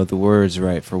rhythm of the words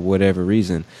right for whatever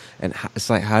reason. And it's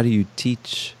like, how do you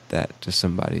teach that to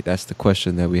somebody? That's the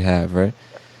question that we have, right?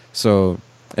 So,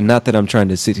 and not that I'm trying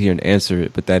to sit here and answer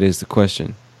it, but that is the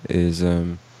question, is...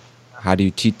 how do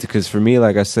you teach? Because for me,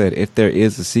 like I said, if there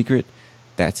is a secret,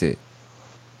 that's it.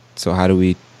 So how do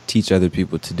we teach other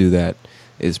people to do that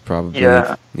is probably,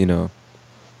 you know,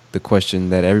 the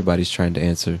question that everybody's trying to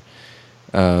answer.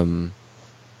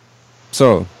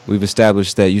 So we've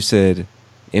established that you said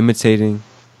imitating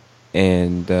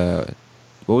and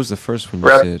what was the first one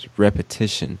you said?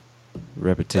 Repetition.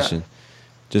 Yeah.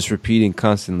 Just repeating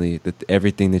constantly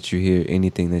everything that you hear,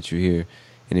 anything that you hear.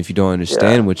 And if you don't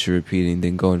understand what you're repeating,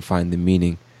 then go and find the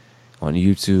meaning on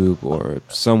YouTube or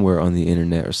somewhere on the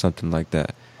internet or something like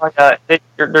that.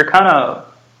 They're kind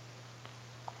of,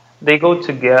 they go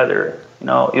together. You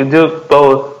know, you do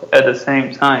both at the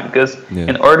same time because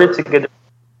in order to get the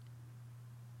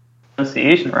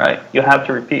pronunciation right, you have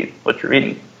to repeat what you're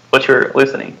reading, what you're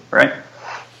listening, right?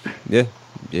 Yeah,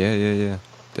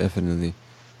 definitely.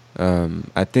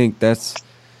 I think that's.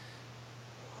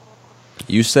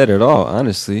 You said it all,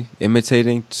 honestly.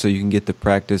 Imitating so you can get the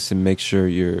practice and make sure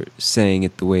you're saying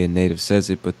it the way a native says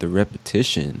it, but the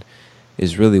repetition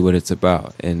is really what it's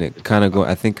about. And it kind of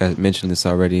I think I mentioned this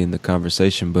already in the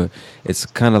conversation, but it's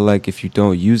kind of like if you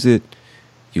don't use it,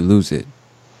 you lose it.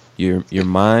 Your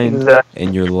mind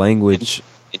and your language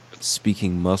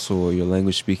speaking muscle or your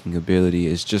language speaking ability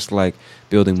is just like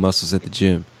building muscles at the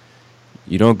gym.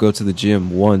 You don't go to the gym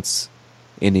once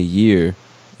in a year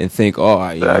and think, you know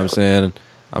what I'm saying,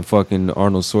 I'm fucking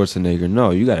Arnold Schwarzenegger. No,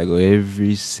 you gotta go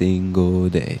every single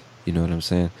day. You know what I'm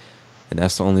saying? And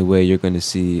that's the only way you're going to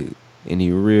see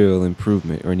any real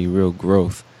improvement or any real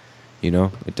growth. You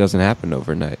know, it doesn't happen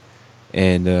overnight.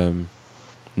 And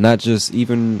not just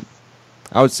even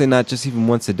once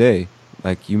a day.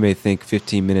 Like you may think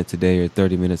 15 minutes a day or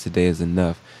 30 minutes a day is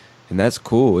enough. And that's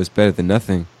cool. It's better than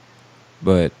nothing.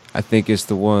 But I think it's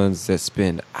the ones that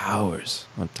spend hours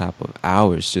on top of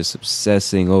hours just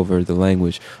obsessing over the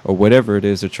language or whatever it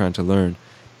is they're trying to learn.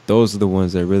 Those are the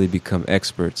ones that really become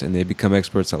experts, and they become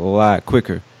experts a lot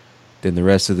quicker than the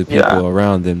rest of the people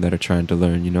around them that are trying to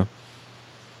learn, you know?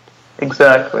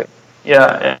 Exactly.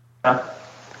 Yeah.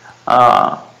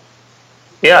 I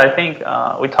think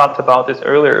we talked about this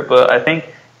earlier, but I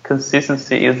think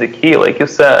consistency is the key. Like you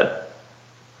said,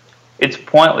 it's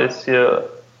pointless to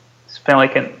spend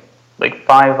like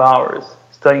 5 hours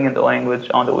studying the language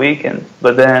on the weekend,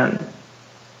 but then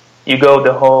you go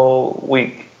the whole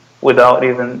week without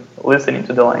even listening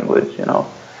to the language, you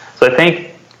know. So I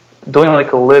think doing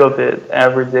like a little bit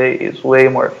every day is way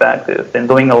more effective than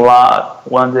doing a lot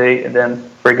one day and then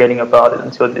forgetting about it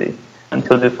until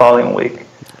the following week.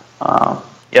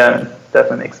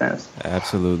 Definitely makes sense.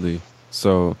 Absolutely.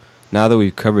 So now that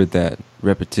we've covered that,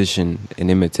 repetition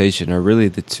and imitation are really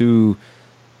the two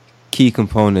key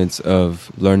components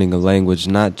of learning a language,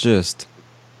 not just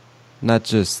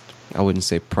I wouldn't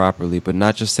say properly, but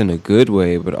not just in a good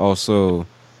way, but also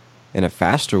in a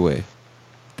faster way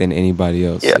than anybody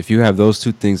else. Yeah. If you have those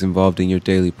two things involved in your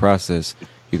daily process,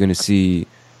 you're going to see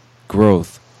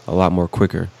growth a lot more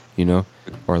quicker, you know,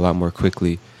 or a lot more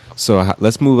quickly. So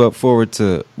let's move up forward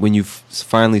to when you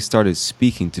finally started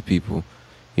speaking to people.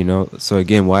 You know, so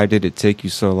again, why did it take you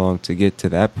so long to get to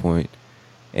that point?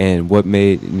 And what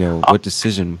made, what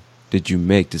decision did you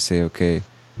make to say, okay,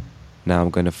 now I'm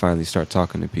going to finally start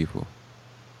talking to people?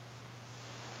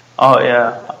 Oh,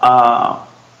 yeah.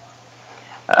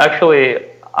 Actually,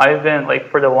 I've been, like,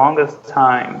 for the longest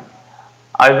time,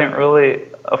 I've been really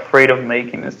afraid of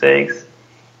making mistakes.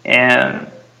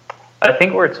 And I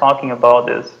think we were talking about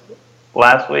this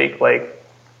last week. Like,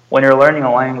 when you're learning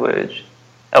a language,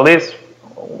 at least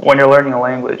when you're learning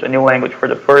a new language for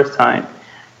the first time,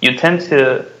 you tend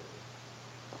to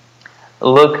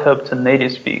look up to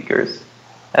native speakers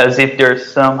as if they're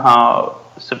somehow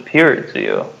superior to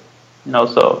you.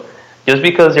 So just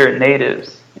because they're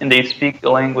natives and they speak the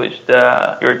language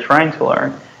that you're trying to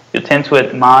learn, you tend to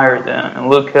admire them and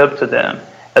look up to them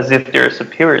as if they're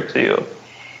superior to you.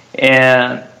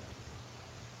 And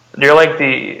they're like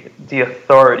the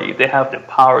authority. They have the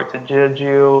power to judge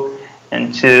you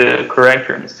and to correct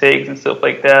your mistakes and stuff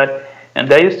like that. And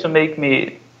that used to make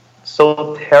me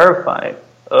so terrified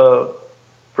of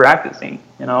practicing,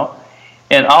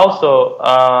 And also,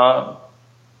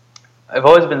 I've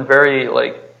always been very,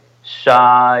 like,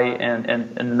 shy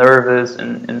and nervous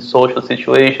in social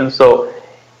situations. So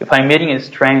if I'm meeting a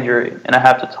stranger and I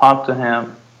have to talk to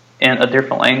him in a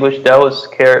different language, that would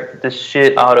scare the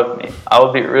shit out of me. I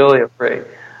would be really afraid.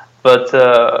 But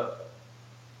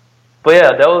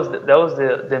yeah, that was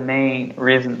the main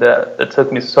reason that it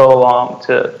took me so long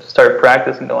to start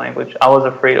practicing the language. I was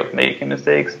afraid of making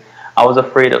mistakes. I was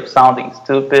afraid of sounding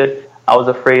stupid. I was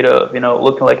afraid of,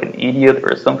 looking like an idiot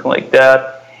or something like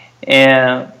that.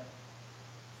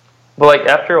 But like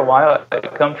after a while, I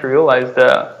come to realize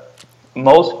that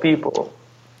most people,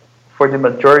 for the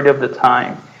majority of the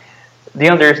time, they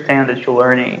understand that you're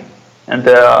learning and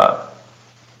that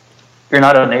you're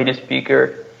not a native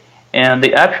speaker. And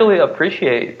they actually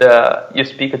appreciate that you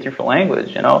speak a different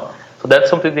language, So that's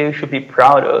something that you should be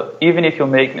proud of, even if you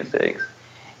make mistakes.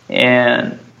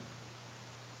 And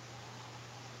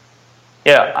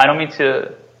yeah, I don't mean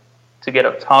to get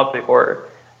off topic or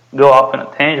go off on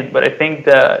a tangent, but I think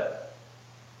that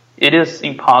it is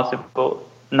impossible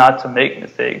not to make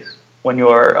mistakes when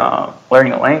you're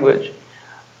learning a language.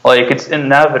 Like, it's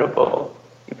inevitable.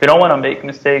 If you don't want to make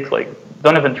mistakes, like,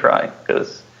 don't even try,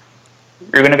 because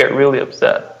you're going to get really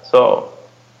upset. So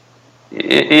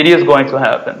it is going to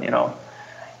happen,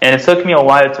 And it took me a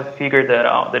while to figure that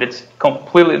out, that it's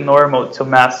completely normal to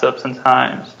mess up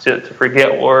sometimes, to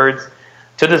forget words.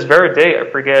 To this very day,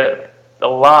 I forget a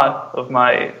lot of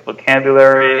my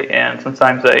vocabulary, and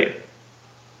sometimes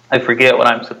I forget what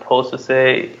I'm supposed to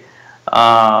say.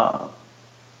 And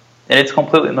it's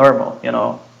completely normal,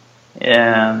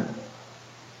 And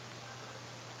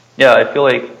yeah, I feel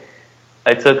like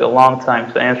I took a long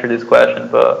time to answer this question,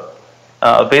 but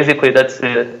basically that's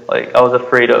it. Like, I was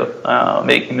afraid of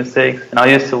making mistakes, and I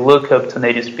used to look up to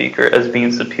native speaker as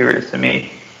being superior to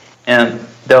me, and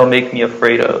that would make me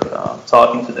afraid of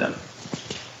talking to them.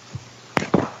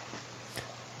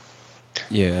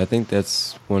 Yeah, I think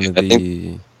that's one of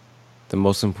the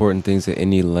most important things that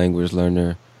any language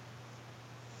learner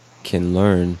can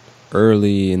learn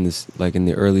early in this, like in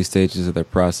the early stages of their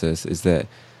process, is that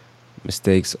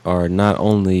mistakes are not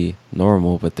only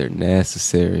normal, but they're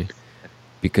necessary,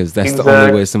 because that's the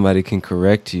only way somebody can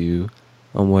correct you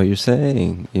on what you're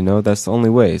saying. That's the only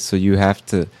way. So you have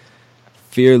to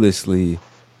fearlessly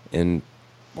and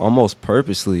almost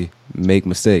purposely make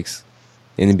mistakes.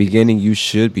 In the beginning, you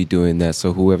should be doing that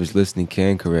so whoever's listening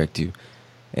can correct you.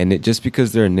 And just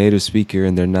because they're a native speaker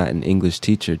and they're not an English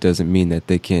teacher doesn't mean that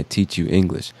they can't teach you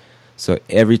English. So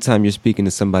every time you're speaking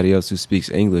to somebody else who speaks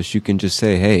English, you can just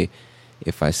say, hey,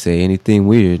 if I say anything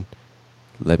weird,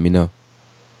 let me know.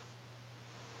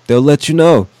 They'll let you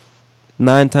know.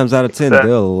 9 times out of 10,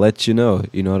 they'll let you know.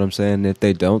 You know what I'm saying? If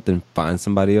they don't, then find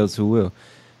somebody else who will.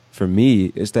 For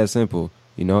me, it's that simple,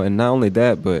 And not only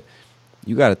that, but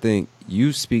you got to think,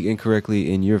 you speak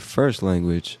incorrectly in your first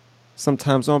language,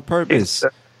 sometimes on purpose.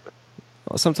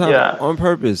 Sometimes on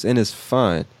purpose, and it's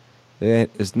fine.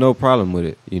 There's no problem with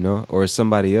it, Or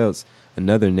somebody else,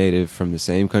 another native from the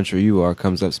same country you are,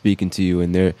 comes up speaking to you,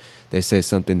 and they say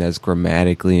something that's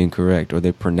grammatically incorrect, or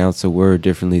they pronounce a word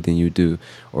differently than you do,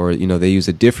 or they use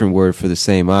a different word for the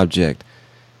same object.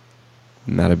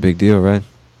 Not a big deal, right?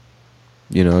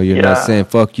 You're not saying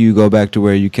fuck you, go back to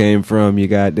where you came from, you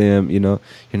goddamn, you're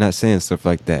not saying stuff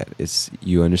like that. It's,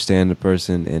 you understand the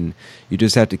person, and you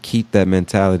just have to keep that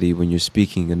mentality when you're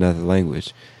speaking another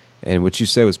language. And what you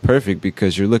said was perfect,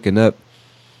 because you're looking up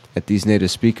at these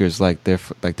native speakers like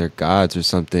they're gods or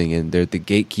something, and they're the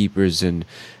gatekeepers, and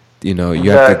You know,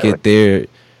 you have to Exactly. get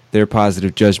their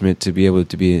positive judgment to be able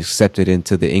to be accepted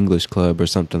into the English club or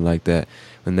something like that.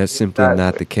 And that's simply not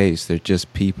Exactly. the case. They're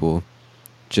just people,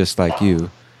 just like you.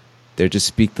 They just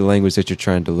speak the language that you're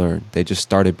trying to learn. They just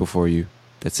started before you.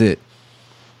 That's it.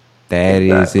 That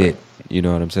is Exactly. it. You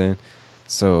know what I'm saying?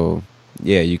 So,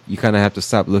 yeah, you kind of have to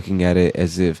stop looking at it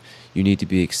as if you need to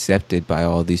be accepted by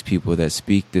all these people that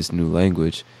speak this new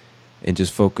language and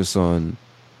just focus on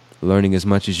learning as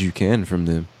much as you can from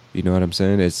them. You know what I'm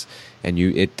saying?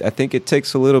 I think it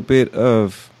takes a little bit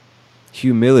of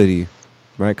humility,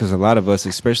 right? Because a lot of us,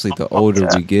 especially the older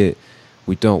Yeah. we get,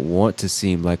 we don't want to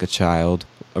seem like a child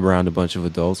around a bunch of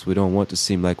adults. We don't want to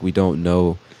seem like we don't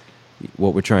know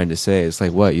what we're trying to say. It's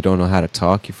like, what? You don't know how to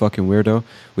talk, you fucking weirdo?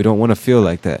 We don't want to feel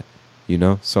like that, you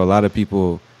know? So a lot of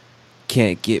people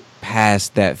can't get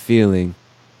past that feeling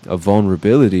of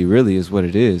vulnerability, really, is what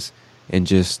it is, and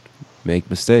just make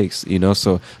mistakes, you know?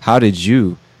 So how did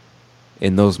you,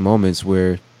 in those moments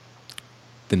where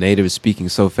the native is speaking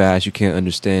so fast you can't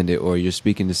understand it, or you're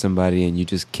speaking to somebody and you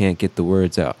just can't get the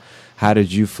words out, how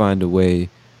did you find a way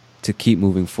to keep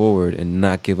moving forward and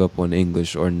not give up on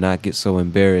English, or not get so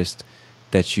embarrassed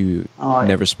that you Oh,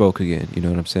 never spoke again? You know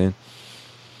what I'm saying?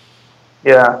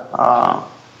 yeah.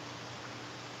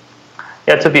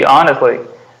 Yeah, to be honest, like,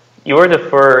 you were the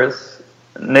first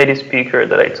native speaker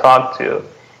that I talked to.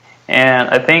 And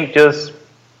I think just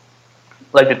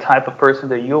like the type of person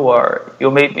that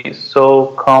you made me so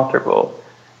comfortable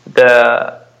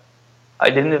that I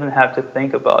didn't even have to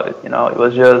think about it. You know, it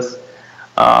was just,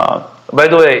 by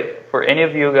the way, for any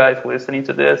of you guys listening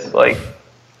to this, like,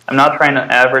 I'm not trying to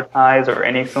advertise or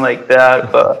anything like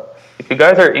that, but if you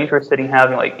guys are interested in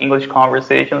having like English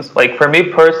conversations, like for me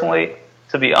personally,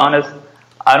 to be honest,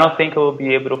 I don't think I will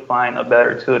be able to find a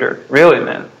better tutor, really,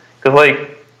 man. Because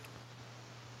like,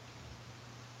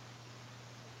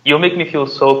 you'll make me feel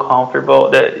so comfortable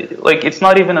that like it's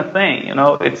not even a thing, you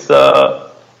know. It's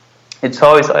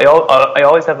always I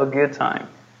always have a good time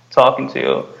talking to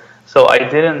you. So I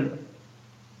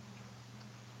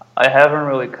haven't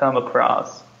really come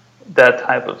across that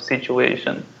type of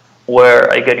situation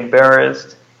where I get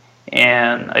embarrassed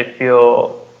and I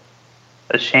feel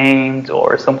ashamed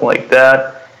or something like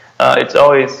that. It's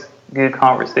always good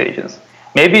conversations.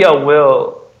 Maybe I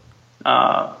will.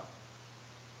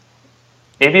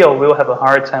 Maybe I will have a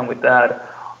hard time with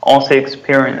that on-site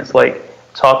experience, like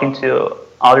talking to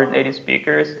other native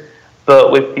speakers.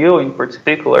 But with you in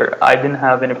particular, I didn't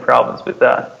have any problems with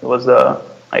that. It was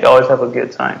I always have a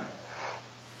good time.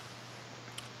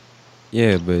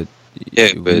 Yeah, but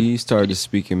we started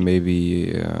speaking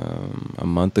maybe a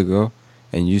month ago,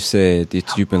 and you said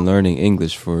that you've been learning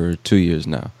English for 2 years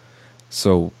now.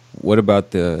 So what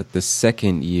about the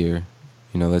second year?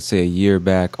 You know, let's say a year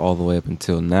back all the way up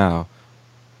until now,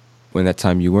 when that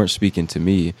time you weren't speaking to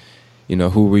me, you know,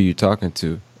 who were you talking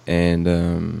to?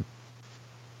 And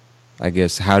I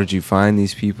guess, how did you find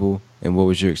these people, and what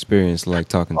was your experience like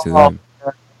talking to Oh, them?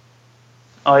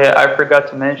 oh yeah, I forgot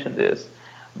to mention this.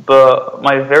 But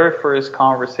my very first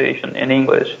conversation in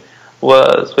English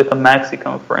was with a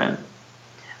Mexican friend.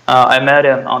 I met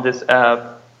him on this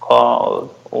app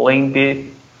called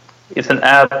Lingby. It's an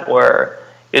app where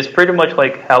it's pretty much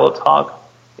like HelloTalk.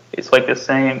 It's like the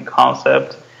same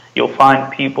concept. You'll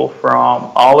find people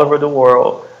from all over the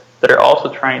world that are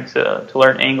also trying to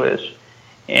learn English,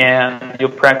 and you'll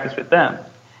practice with them.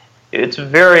 It's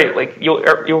very like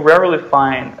you'll rarely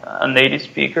find a native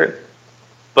speaker,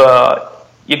 but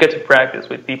you get to practice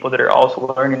with people that are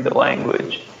also learning the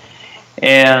language.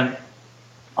 And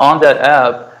on that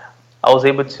app, I was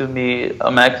able to meet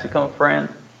a Mexican friend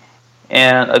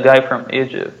and a guy from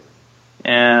Egypt.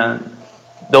 And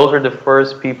those are the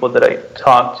first people that I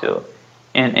talked to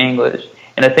in English.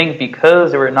 And I think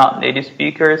because they were not native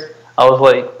speakers,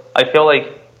 I felt like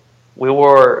we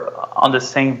were on the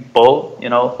same boat, you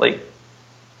know, like,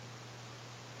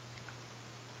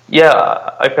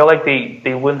 yeah, I felt like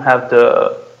they wouldn't have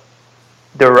the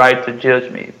right to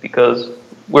judge me because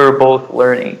we were both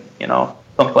learning, you know,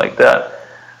 something like that.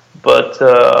 But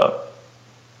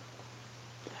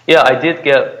yeah, I did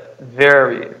get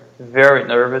very, very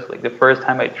nervous. Like the first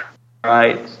time I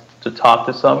tried to talk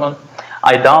to someone,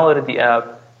 I downloaded the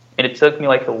app, and it took me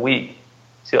like a week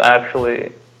to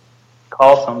actually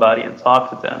call somebody and talk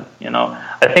to them. You know,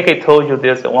 I think I told you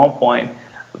this at one point,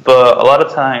 but a lot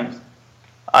of times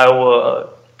I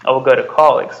would get a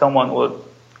call. Like someone would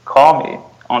call me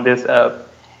on this app,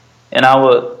 and I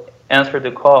would answer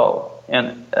the call.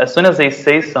 And as soon as they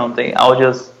say something, I would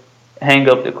just hang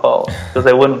up the call because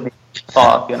I wouldn't be able to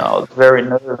talk. You know, I was very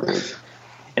nervous.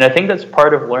 And I think that's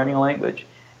part of learning a language.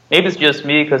 Maybe it's just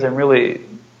me because I'm really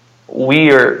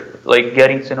weird like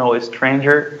getting to know a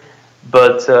stranger.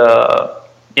 But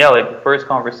yeah, like the first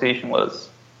conversation was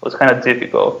kind of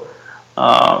difficult.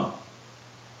 But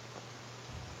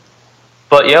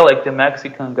yeah, like the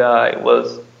Mexican guy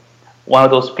was one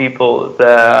of those people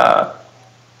that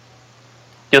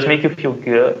just make you feel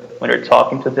good when you're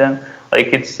talking to them. Like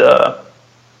he's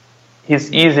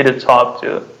easy to talk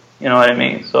to, you know what I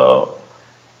mean? So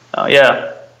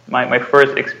yeah, my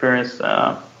first experience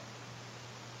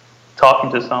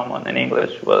talking to someone in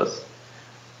English was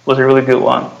a really good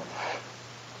one.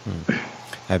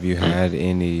 Have you had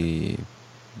any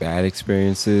bad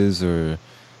experiences or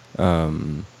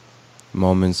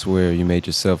moments where you made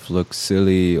yourself look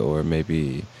silly, or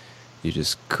maybe you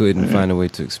just couldn't find a way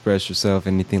to express yourself,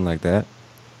 anything like that?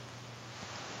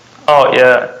 Oh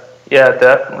yeah,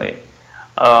 definitely.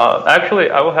 Actually,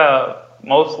 I will have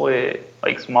mostly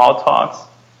like small talks,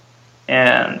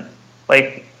 and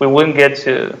like we wouldn't get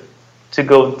to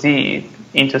go deep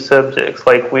into subjects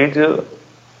like we do.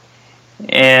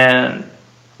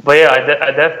 But yeah,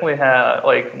 I definitely had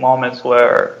like moments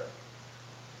where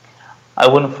I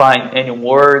wouldn't find any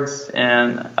words,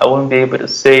 and I wouldn't be able to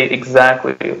say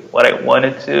exactly what I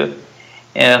wanted to.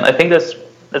 And I think that's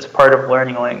part of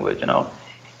learning a language. You know,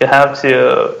 you have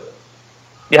to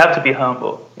be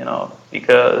humble. You know,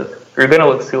 because you're gonna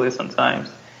look silly sometimes.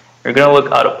 You're gonna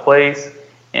look out of place,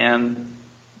 and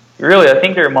really, I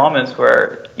think there are moments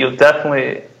where you'll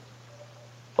definitely,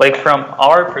 like from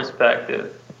our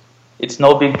perspective, it's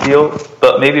no big deal,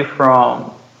 but maybe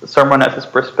from someone else's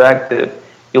perspective,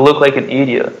 you look like an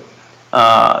idiot.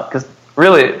 Because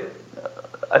really,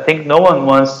 I think no one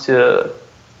wants to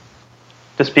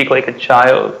speak like a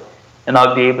child and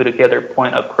not be able to get their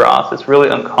point across. It's really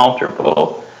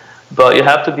uncomfortable. But you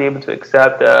have to be able to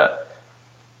accept that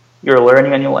you're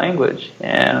learning a new language,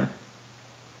 and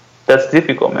that's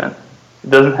difficult, man. It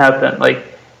doesn't happen. Like,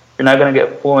 you're not gonna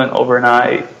get fluent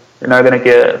overnight. You're not gonna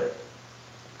get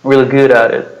really good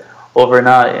at it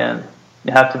overnight, and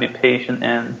you have to be patient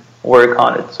and work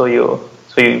on it so you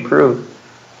improve.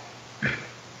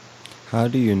 How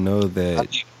do you know that?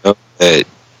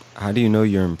 How do you know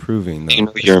you're improving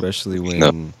though? Especially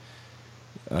when,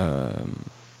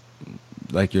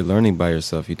 like you're learning by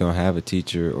yourself. You don't have a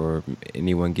teacher or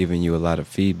anyone giving you a lot of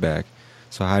feedback.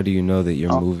 So how do you know that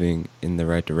you're moving in the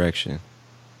right direction?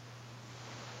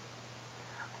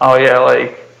 Oh yeah,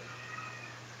 like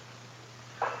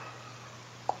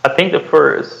I think the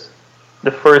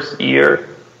first year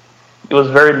it was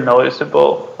very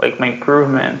noticeable. Like my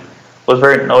improvement was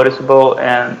very noticeable,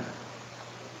 and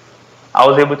I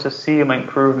was able to see my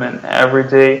improvement every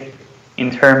day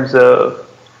in terms of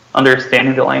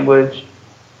understanding the language.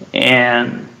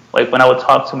 And like when I would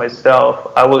talk to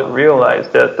myself, I would realize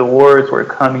that the words were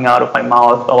coming out of my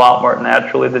mouth a lot more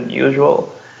naturally than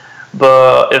usual.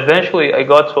 But eventually I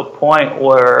got to a point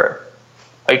where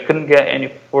I couldn't get any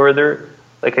further.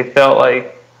 Like I felt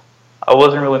like I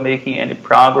wasn't really making any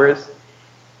progress.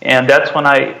 And that's when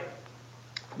I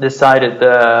decided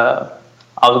that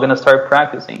I was going to start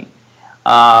practicing.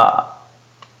 At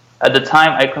the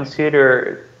time, I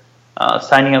considered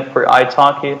signing up for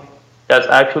italki. That's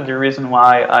actually the reason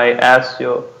why I asked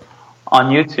you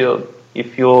on YouTube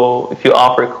if you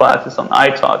offer classes on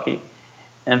italki.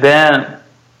 And then,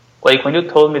 like when you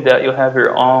told me that you have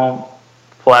your own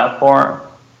platform,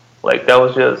 like that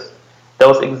was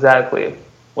exactly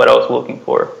what I was looking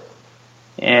for.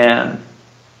 And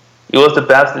it was the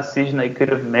best decision I could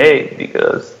have made,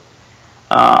 because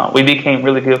we became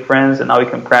really good friends, and now we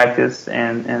can practice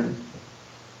and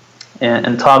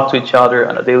talk to each other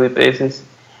on a daily basis.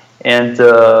 And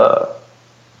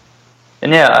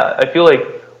yeah, I feel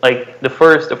like the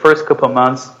first couple of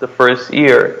months, the first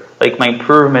year, like my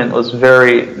improvement was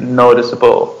very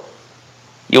noticeable.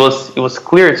 It was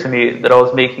clear to me that I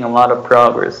was making a lot of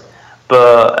progress.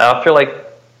 But after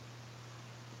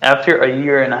a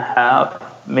year and a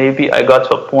half, maybe I got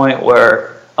to a point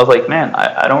where I was like, man,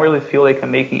 I don't really feel like I'm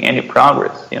making any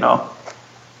progress, you know?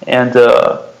 And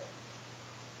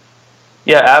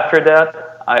yeah, after that,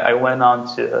 I went on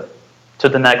to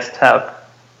the next step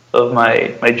of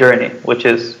my journey, which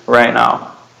is right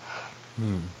now.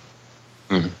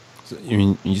 So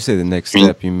you say the next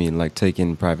step, you mean like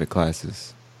taking private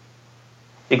classes?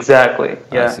 Exactly,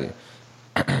 yeah. I see.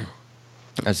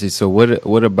 I see. So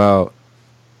what about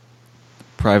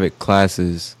private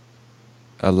classes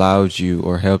allowed you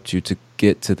or helped you to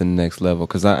get to the next level?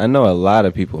 Because I know a lot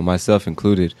of people, myself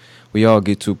included, we all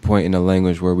get to a point in a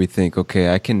language where we think,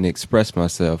 okay, I can express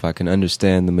myself, I can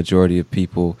understand the majority of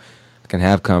people, I can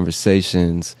have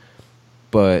conversations,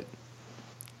 but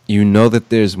you know that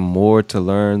there's more to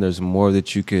learn, there's more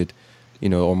that you could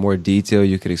or more detail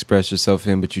you could express yourself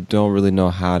in, but you don't really know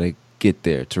how to get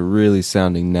there to really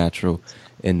sounding natural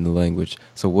in the language.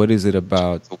 So what is it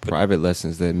about private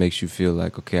lessons that makes you feel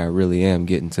like, okay, I really am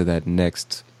getting to that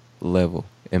next level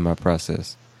in my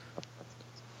process?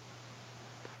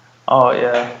 Oh,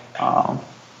 yeah.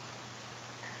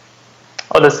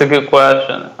 That's a good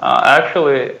question.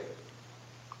 Actually,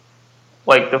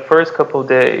 like the first couple of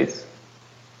days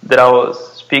that I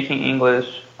was speaking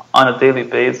English on a daily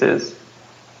basis,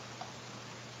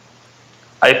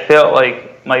 I felt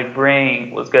like my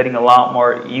brain was getting a lot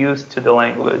more used to the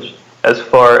language as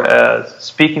far as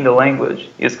speaking the language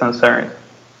is concerned,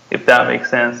 if that makes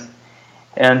sense.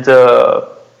 And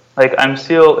like I'm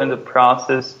still in the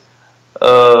process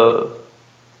of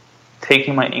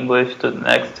taking my English to the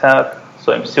next step.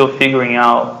 So I'm still figuring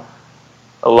out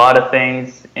a lot of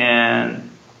things, and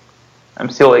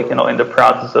I'm still like, in the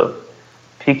process of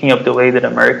picking up the way that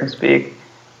Americans speak.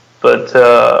 But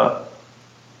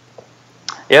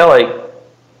yeah, like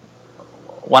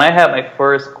when I had my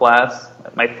first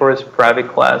private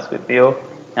class with you,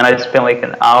 and I spent like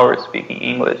an hour speaking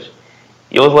English,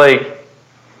 it was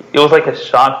like a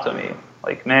shock to me.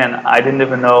 Like, man, I didn't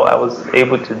even know I was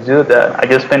able to do that. I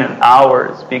just spent an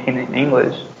hour speaking in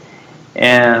English.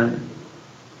 And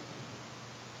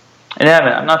yeah,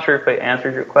 man, I'm not sure if I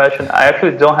answered your question. I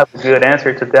actually don't have a good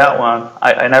answer to that one.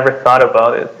 I never thought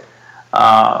about it.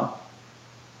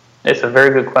 It's a very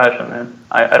good question, man.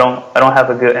 I don't have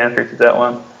a good answer to that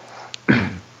one.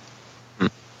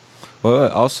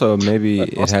 Well, also maybe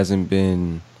it hasn't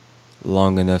been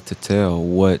long enough to tell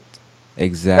what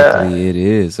exactly it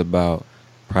is about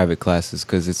private classes,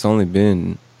 because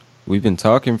we've been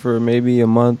talking for maybe a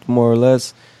month more or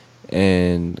less,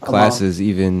 and classes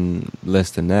even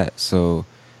less than that. So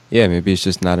yeah, maybe it's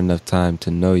just not enough time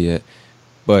to know yet.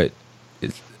 But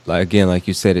it's like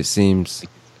you said, it seems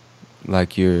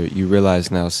like you realize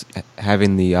now,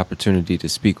 having the opportunity to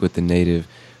speak with a native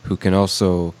who can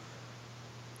also,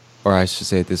 or I should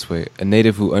say it this way, a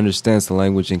native who understands the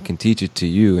language and can teach it to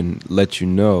you and let you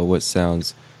know what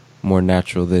sounds more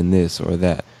natural than this or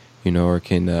that, or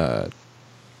can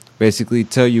basically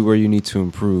tell you where you need to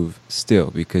improve still,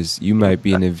 because you might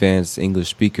be an advanced English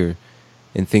speaker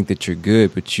and think that you're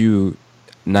good, but you,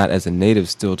 not as a native,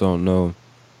 still don't know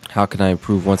how can I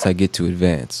improve once I get to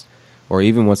advanced, or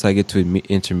even once I get to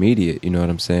intermediate, you know what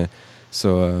I'm saying?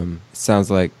 So it sounds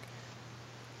like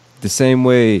the same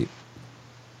way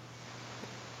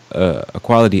a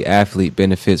quality athlete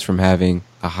benefits from having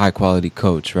a high quality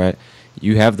coach, right?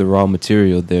 You have the raw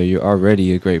material there, you're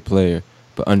already a great player.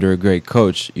 But under a great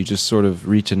coach, you just sort of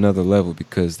reach another level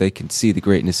because they can see the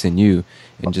greatness in you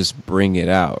and just bring it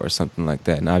out or something like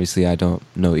that. And obviously I don't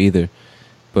know either,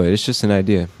 but it's just an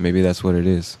idea. Maybe that's what it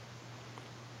is.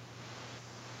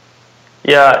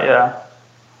 Yeah,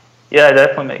 it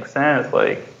definitely makes sense.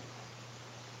 Like,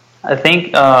 I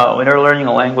think when you're learning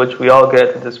a language, we all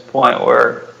get to this point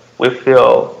where we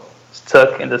feel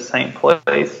stuck in the same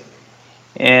place.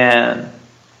 And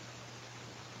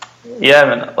yeah,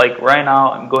 I mean, like right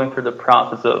now, I'm going through the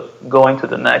process of going to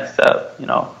the next step,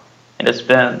 and it's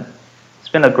been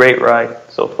a great ride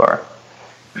so far.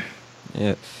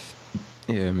 Yeah,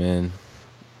 man.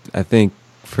 I think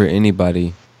for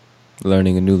anybody,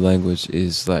 learning a new language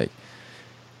is like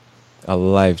a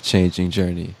life-changing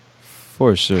journey,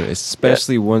 for sure.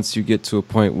 Especially once you get to a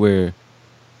point where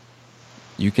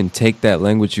you can take that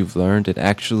language you've learned and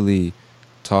actually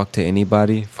talk to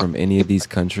anybody from any of these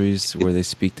countries where they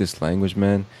speak this language,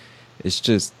 man. It's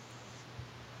just,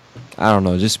 I don't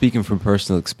know, just speaking from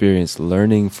personal experience,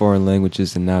 learning foreign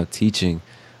languages and now teaching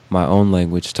my own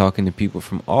language, talking to people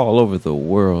from all over the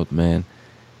world, man.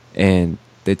 And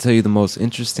they tell you the most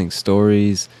interesting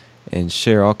stories and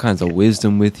share all kinds of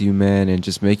wisdom with you, man, and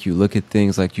just make you look at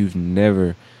things like you've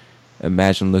never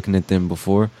imagined looking at them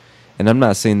before. And I'm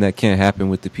not saying that can't happen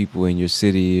with the people in your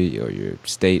city or your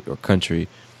state or country,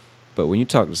 but when you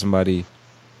talk to somebody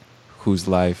whose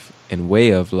life and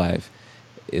way of life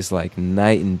is like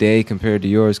night and day compared to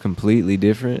yours, completely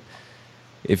different,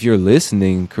 if you're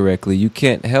listening correctly, you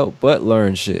can't help but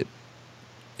learn shit.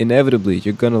 Inevitably,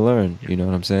 you're going to learn, you know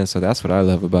what I'm saying? So that's what I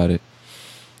love about it.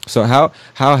 So how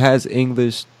has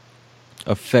English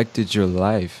affected your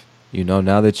life,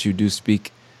 now that you do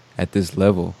speak at this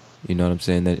level? You know what I'm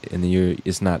saying?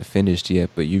 It's not finished yet,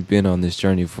 but you've been on this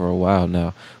journey for a while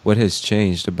now. What has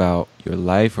changed about your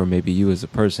life, or maybe you as a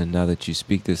person, now that you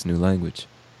speak this new language?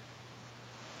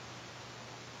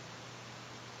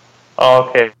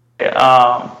 Okay.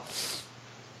 Yeah,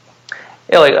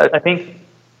 like I think,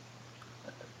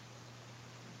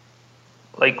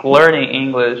 like learning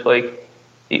English, like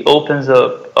it opens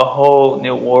up a whole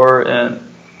new world and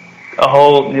a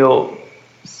whole new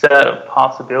set of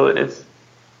possibilities.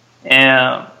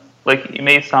 And like, it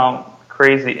may sound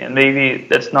crazy, and maybe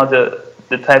that's not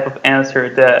the type of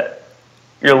answer that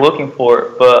you're looking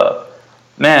for, but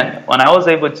man, when I was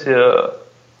able to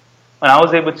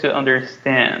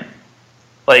understand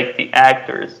like the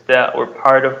actors that were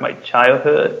part of my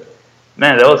childhood,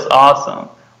 man, that was awesome.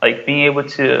 Like, being able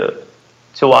to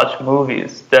watch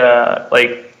movies that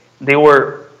like they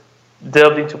were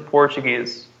dubbed into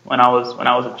Portuguese when I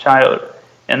was a child,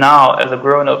 and now as a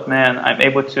grown up man, I'm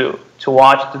able to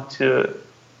watch to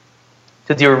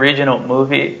the original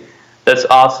movie. That's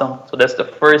awesome. So that's the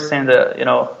first thing that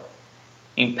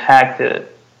impacted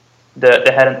that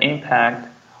had an impact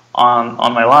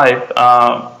on my life.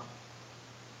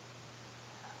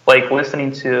 Like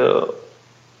listening to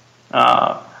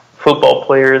football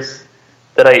players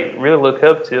that I really look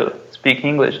up to speak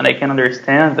English, and I can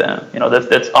understand them.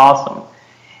 That's awesome.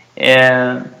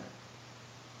 And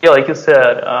yeah, like you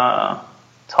said,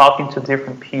 talking to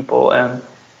different people and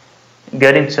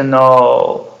getting to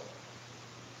know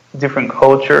different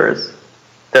cultures,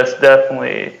 that's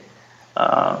definitely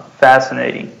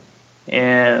fascinating.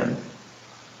 And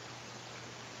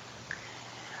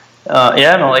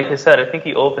yeah, no, like I said, I think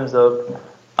it opens up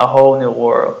a whole new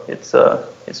world.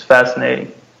 It's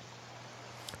fascinating.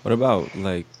 What about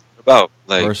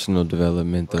personal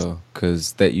development though?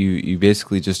 Because that you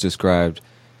basically just described,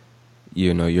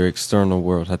 your external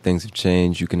world, how things have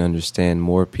changed. You can understand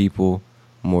more people,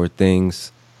 more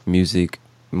things, music,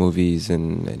 movies,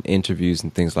 and interviews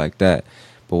and things like that.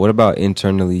 But what about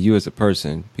internally, you as a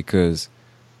person? Because,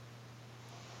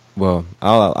 well,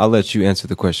 I'll let you answer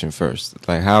the question first.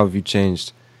 Like, how have you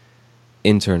changed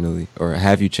internally, or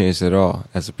have you changed at all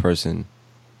as a person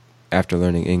after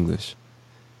learning English?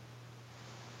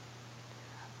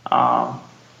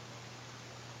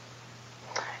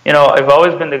 I've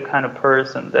always been the kind of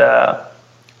person that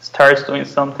starts doing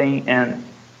something and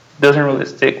doesn't really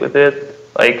stick with it.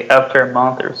 Like, after a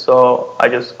month or so, I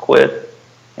just quit,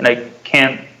 and I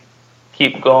can't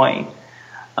keep going.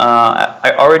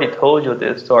 I already told you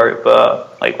this story,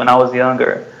 but like, when I was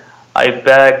younger, I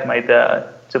begged my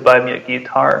dad to buy me a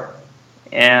guitar,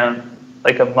 and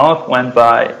like a month went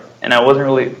by, and I wasn't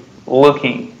really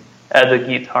looking at the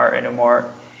guitar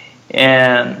anymore.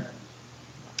 And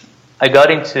I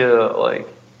got into like,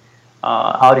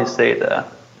 how do you say that?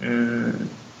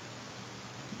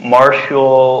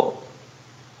 Martial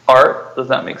art. Does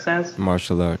that make sense?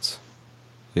 Martial arts.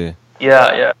 Yeah.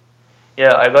 Yeah.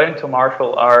 I got into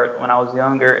martial art when I was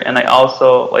younger, and I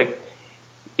also like,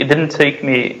 it didn't take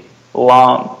me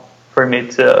long for me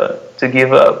to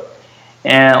give up.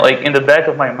 And like, in the back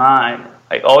of my mind,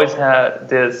 I always had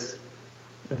this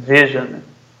vision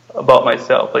about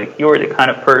myself. Like, you're the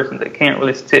kind of person that can't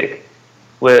really stick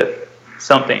with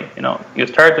something. You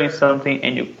start doing something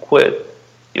and you quit.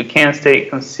 You can't stay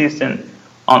consistent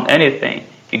on anything.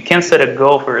 You can't set a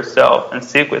goal for yourself and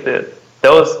stick with it.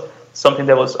 That was something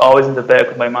that was always in the back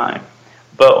of my mind.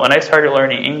 But when I started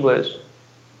learning English,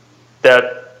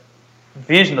 that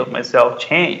vision of myself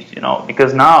changed,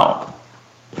 because now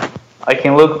I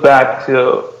can look back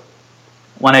to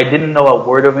when I didn't know a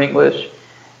word of English,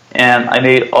 and I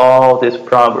made all this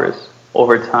progress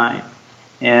over time.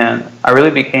 And I really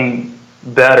became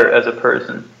better as a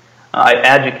person. I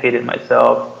educated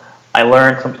myself. I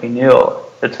learned something new.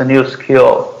 It's a new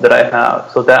skill that I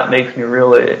have. So that makes me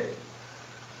it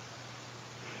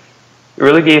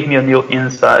really gave me a new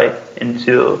insight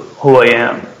into who I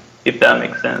am, if that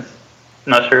makes sense.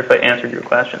 I'm not sure if I answered your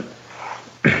question.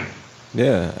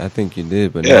 Yeah, I think you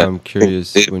did. But now I'm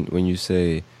curious, when you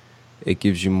say it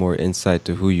gives you more insight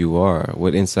to who you are,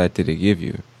 what insight did it give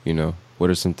you? What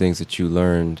are some things that you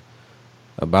learned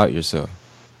about yourself?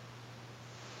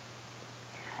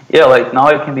 Yeah, like, now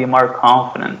I can be more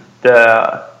confident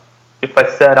that if I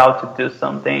set out to do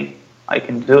something, I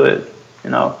can do it.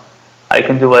 I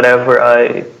can do whatever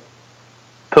I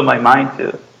put my mind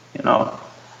to.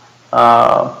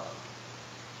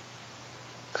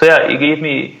 So yeah, it gave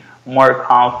me more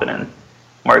confidence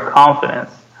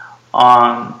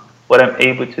on what I'm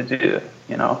able to do.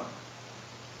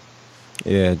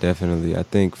 Yeah, definitely. I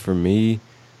think for me,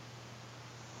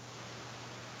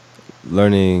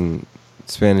 learning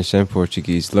Spanish and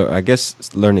Portuguese, I guess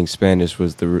learning Spanish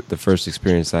was the first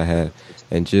experience I had.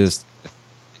 And just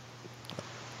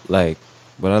like,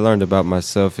 what I learned about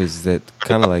myself is that,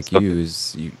 kind of like you,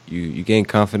 is you gain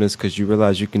confidence because you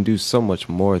realize you can do so much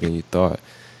more than you thought.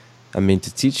 I mean,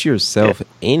 to teach yourself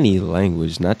any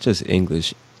language, not just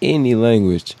English, any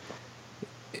language,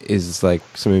 is like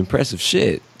some impressive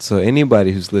shit. So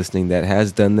anybody who's listening that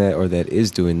has done that or that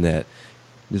is doing that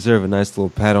deserve a nice little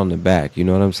pat on the back. You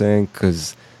know what I'm saying?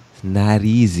 Because it's not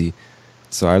easy.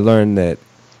 So I learned that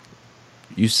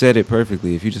you said it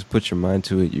perfectly. If you just put your mind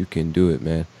to it, you can do it,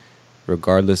 man.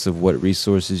 Regardless of what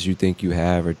resources you think you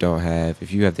have or don't have.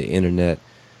 If you have the internet,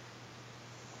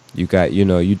 you got,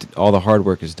 all the hard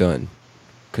work is done.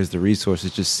 Because the resource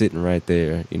is just sitting right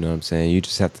there. You know what I'm saying? You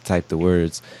just have to type the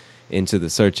words into the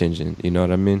search engine. You know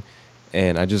what I mean?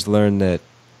 And I learned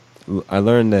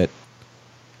that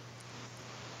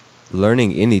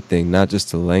learning anything, not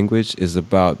just a language, is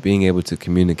about being able to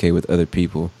communicate with other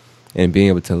people and being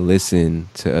able to listen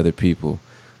to other people.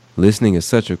 Listening is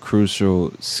such a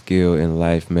crucial skill in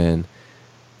life, man.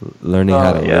 Learning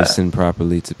how to listen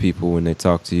properly to people when they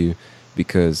talk to you,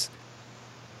 because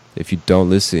if you don't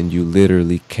listen, you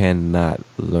literally cannot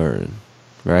learn,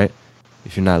 right?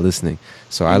 If you're not listening.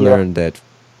 So I learned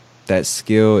that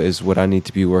skill is what I need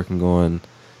to be working on,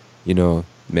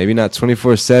 maybe not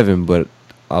 24/7, but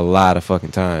a lot of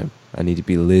fucking time. I need to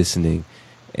be listening.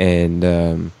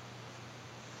 And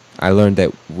I learned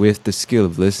that with the skill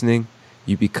of listening,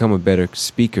 you become a better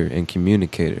speaker and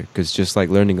communicator. Because just like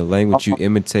learning a language, you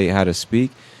imitate how to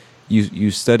speak. You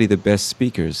study the best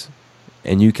speakers,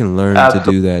 and you can learn to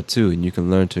do that too. And you can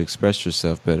learn to express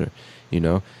yourself better,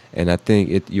 And I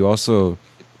think you also,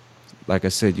 like I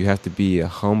said, you have to be a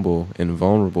humble and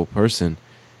vulnerable person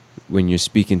when you're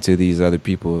speaking to these other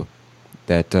people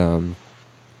that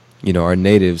are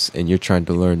natives, and you're trying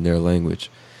to learn their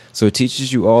language. So it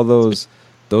teaches you all those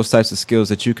types of skills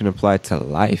that you can apply to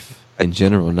life in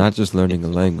general, not just learning a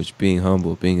language. Being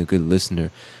humble, being a good listener,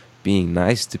 being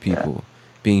nice to people,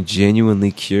 being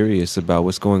genuinely curious about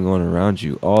what's going on around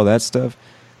you. All that stuff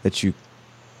that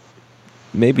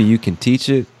maybe you can teach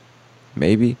it,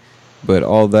 maybe, but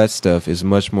all that stuff is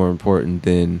much more important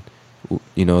than,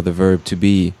 the verb to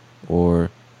be, or,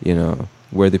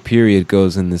 where the period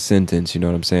goes in the sentence, you know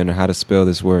what I'm saying, or how to spell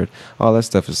this word. All that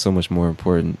stuff is so much more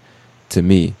important to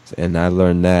me, and I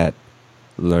learned that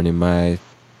learning my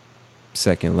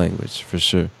second language, for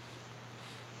sure.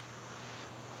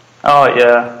 Oh,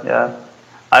 yeah.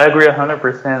 I agree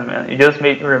 100%, man. You just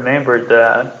made me remember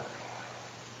that,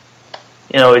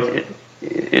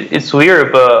 it's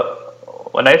weird,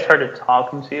 but when I started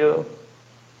talking to you,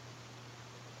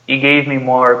 it gave me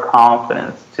more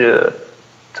confidence to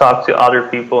talk to other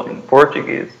people in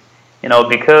Portuguese,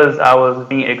 because I was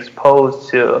being exposed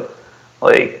to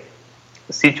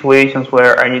situations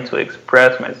where I need to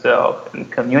express myself and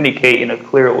communicate in a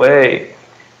clear way.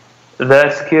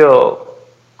 That skill,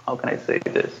 how can I say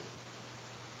this?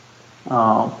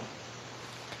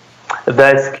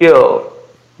 That skill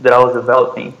that I was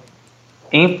developing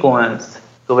influenced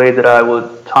the way that I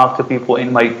would talk to people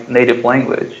in my native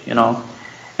language, and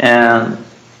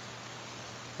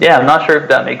I'm not sure if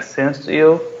that makes sense to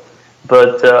you,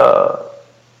 but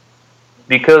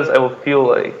because I would feel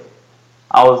like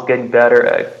I was getting better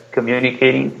at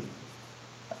communicating,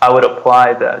 I would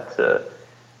apply that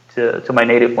to my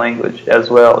native language as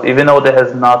well, even though that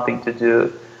has nothing to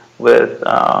do with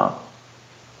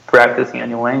practicing a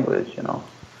new language,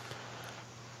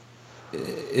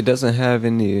 It doesn't have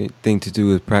anything to do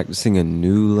with practicing a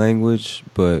new language,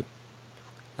 but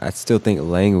I still think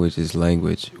language is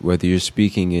language. Whether you're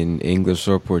speaking in English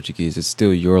or Portuguese, it's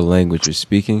still your language you're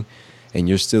speaking, and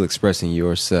you're still expressing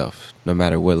yourself, no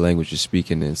matter what language you're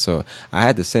speaking in. So I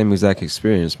had the same exact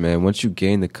experience, man. Once you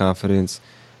gain the confidence,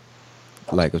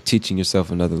 of teaching yourself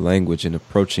another language and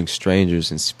approaching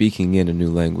strangers and speaking in a new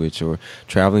language, or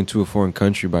traveling to a foreign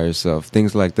country by yourself,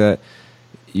 things like that,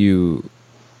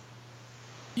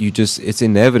 it's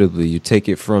inevitably, you take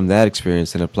it from that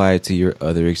experience and apply it to your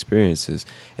other experiences.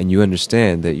 And you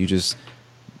understand that you just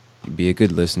be a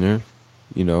good listener,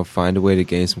 find a way to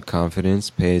gain some confidence,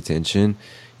 pay attention,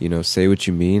 say what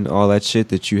you mean, all that shit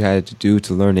that you had to do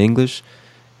to learn English,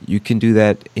 you can do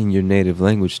that in your native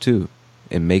language too,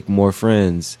 and make more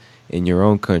friends in your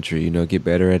own country, get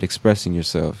better at expressing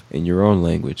yourself in your own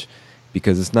language,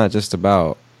 because it's not just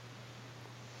about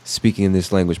speaking in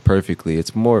this language perfectly.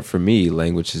 It's more, for me,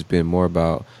 language has been more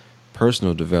about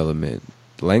personal development.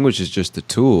 Language is just a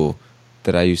tool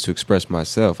that I use to express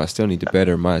myself. I still need to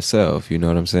better myself, you know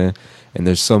what I'm saying? And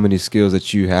there's so many skills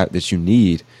that you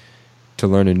need to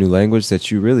learn a new language that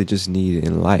you really just need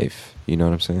in life, you know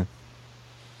what I'm saying?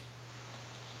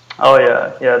 Oh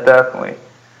yeah, definitely.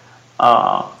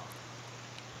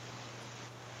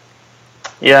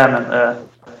 Man,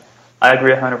 I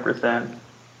agree 100%.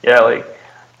 Yeah,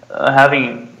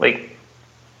 having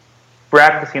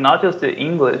practicing not just the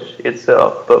English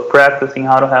itself, but practicing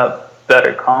how to have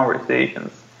better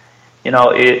conversations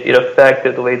it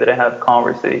affected the way that I have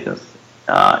conversations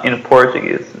in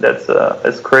Portuguese.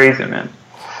 That's crazy, man.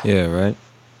 Yeah, right.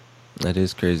 That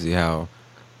is crazy how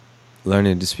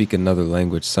learning to speak another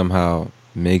language somehow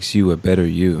makes you a better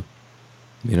you.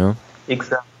 You know?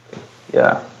 Exactly.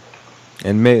 Yeah.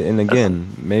 And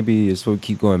again, maybe it's what we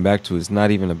keep going back to. It's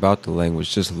not even about the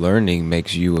language. Just learning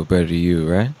makes you a better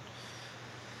you, right?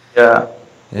 Yeah.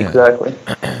 Exactly.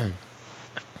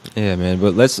 Yeah, man.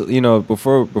 But let's,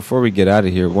 before we get out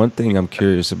of here, one thing I'm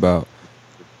curious about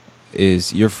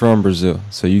is you're from Brazil,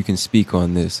 so you can speak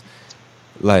on this.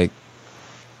 Like,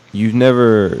 you've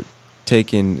never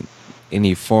taken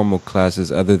any formal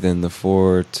classes other than the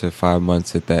 4 to 5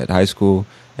 months at that high school,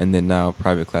 and then now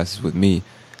private classes with me.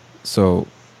 So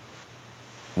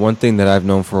one thing that I've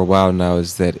known for a while now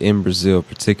is that in Brazil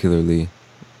particularly,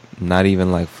 not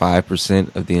even like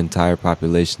 5% of the entire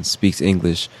population speaks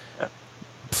English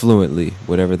fluently,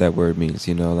 whatever that word means,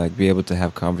 like be able to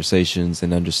have conversations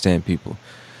and understand people.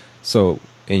 So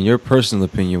in your personal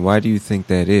opinion, why do you think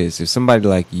that is? If somebody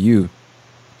like you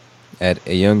at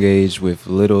a young age with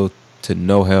little to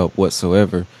no help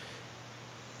whatsoever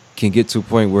can get to a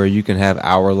point where you can have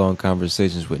hour-long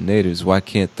conversations with natives, why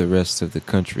can't the rest of the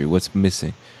country? What's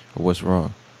missing or what's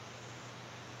wrong?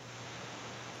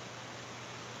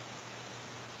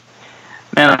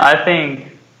 Man, I think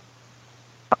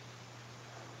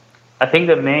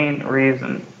the main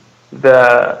reason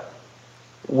that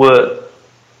would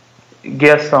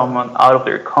get someone out of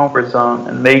their comfort zone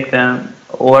and make them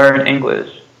learn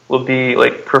English would be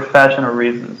like professional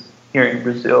reasons here in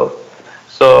Brazil.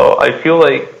 So I feel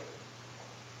like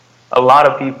a lot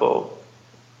of people,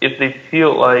 if they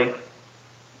feel like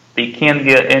they can't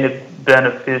get any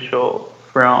beneficial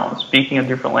from speaking a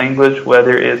different language,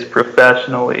 whether it's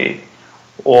professionally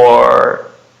or,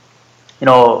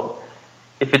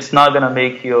 if it's not going to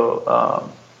make you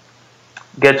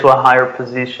get to a higher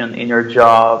position in your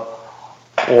job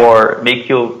or make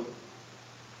you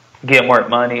get more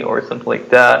money or something like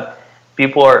that,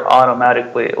 people are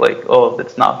automatically like, oh,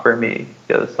 that's not for me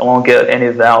because I won't get any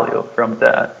value from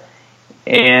that.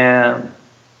 And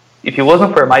if it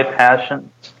wasn't for my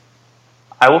passion,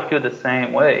 I would feel the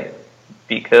same way,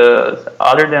 because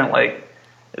other than like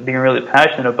being really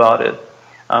passionate about it,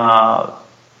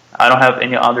 I don't have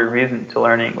any other reason to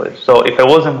learn English. So if I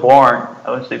wasn't born,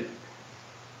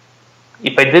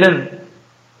 if I didn't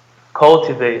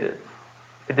cultivate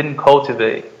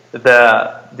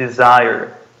that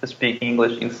desire to speak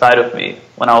English inside of me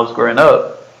when I was growing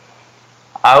up,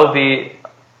 I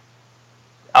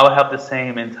would have the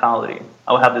same mentality.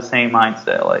 I would have the same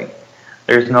mindset. Like,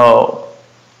 there's no,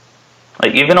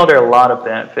 like, even though there are a lot of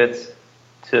benefits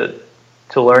to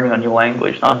learning a new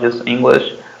language, not just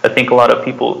English, I think a lot of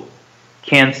people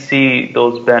can't see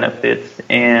those benefits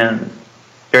and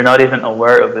they're not even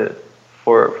aware of it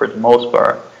for the most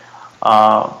part.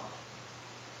 But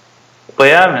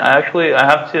yeah, I mean, I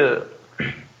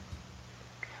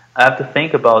have to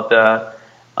think about that.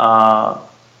 I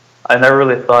never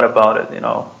really thought about it,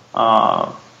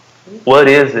 what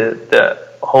is it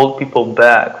that holds people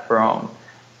back from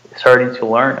starting to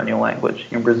learn a new language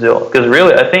in Brazil? Because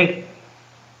really, I think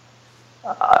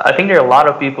there are a lot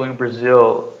of people in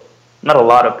Brazil, not a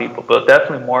lot of people, but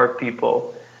definitely more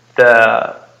people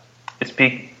that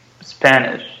speak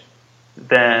Spanish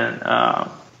than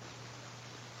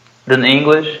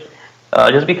English,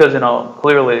 just because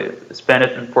clearly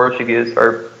Spanish and Portuguese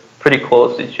are pretty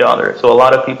close to each other, so a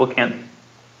lot of people can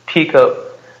pick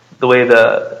up the way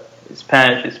the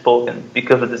Spanish is spoken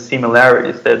because of the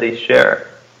similarities that they share,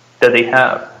 that they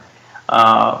have.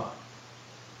 But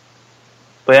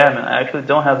yeah, man, I actually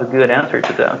don't have a good answer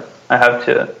to that. I have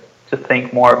to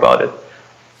think more about it.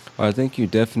 I think you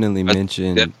definitely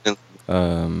mentioned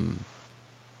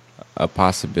a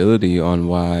possibility on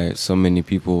why so many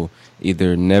people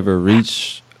either never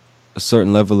reach a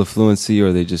certain level of fluency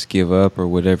or they just give up or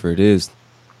whatever it is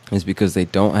because they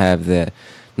don't have that,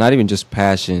 not even just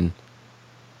passion,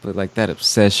 but like that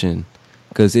obsession.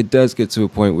 Because it does get to a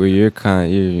point where you're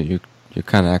kind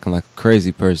of acting like a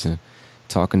crazy person,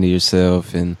 talking to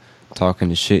yourself and talking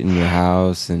to shit in your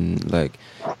house and like,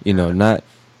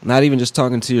 not even just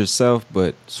talking to yourself,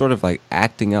 but sort of like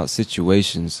acting out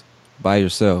situations by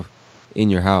yourself in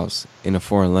your house in a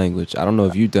foreign language. I don't know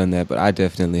if you've done that, but I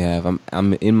definitely have.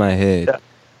 I'm in my head. Yeah.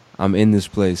 I'm in this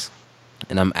place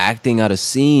and I'm acting out a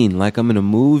scene like I'm in a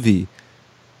movie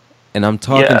and I'm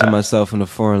talking to myself in a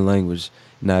foreign language.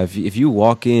 Now, if you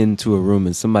walk into a room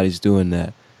and somebody's doing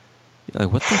that, you're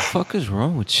like, what the fuck is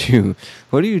wrong with you?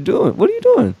 What are you doing? What are you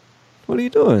doing? What are you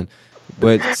doing?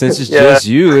 But since it's just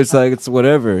you, it's like, it's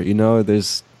whatever,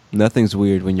 there's nothing's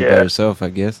weird when you're by yourself, I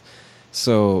guess.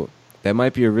 So that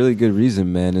might be a really good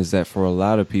reason, man, is that for a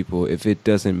lot of people, if it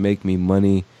doesn't make me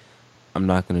money, I'm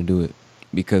not going to do it.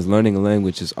 Because learning a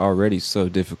language is already so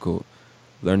difficult.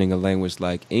 Learning a language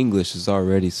like English is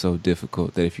already so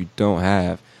difficult that if you don't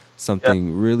have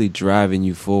something really driving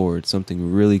you forward,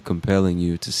 something really compelling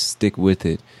you to stick with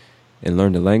it and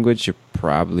learn the language, you're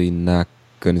probably not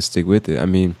going to stick with it. I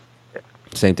mean,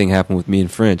 same thing happened with me in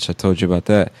French. I told you about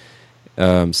that.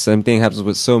 Same thing happens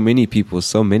with so many people,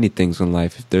 so many things in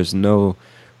life. If there's no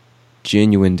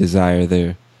genuine desire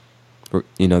there,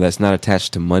 that's not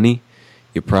attached to money,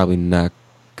 you're probably not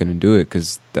going to do it,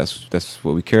 because that's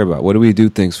what we care about. What do we do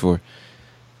things for?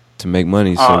 To make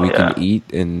money so we can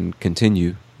eat and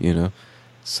continue,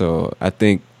 So I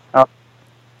think a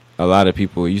lot of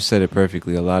people, you said it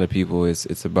perfectly, a lot of people,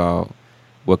 it's about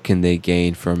what can they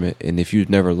gain from it. And if you've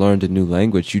never learned a new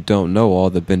language, you don't know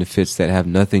all the benefits that have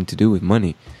nothing to do with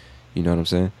money. You know what I'm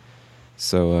saying?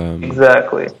 So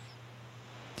exactly.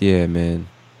 Yeah, man.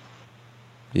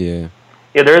 Yeah.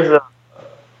 Yeah, there's a...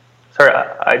 Sorry,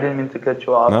 I didn't mean to cut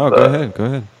you off. No, go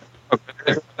ahead.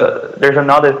 There's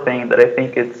another thing that I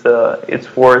think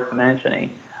it's worth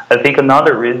mentioning. I think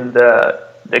another reason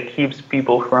that keeps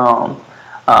people from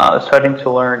starting to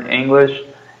learn English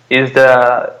is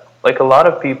that, like, a lot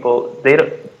of people,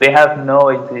 they have no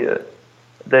idea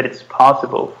that it's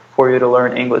possible for you to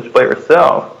learn English by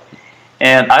yourself.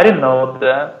 And I didn't know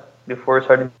that before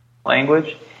starting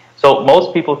language. So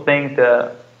most people think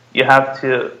that you have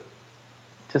to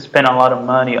spend a lot of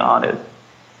money on it.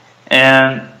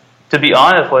 And to be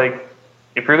honest, like,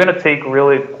 if you're going to take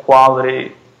really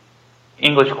quality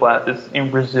English classes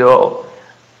in Brazil,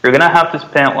 you're going to have to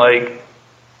spend, like,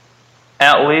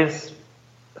 at least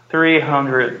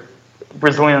 300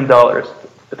 Brazilian dollars,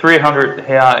 300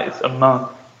 reais a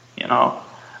month,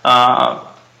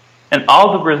 and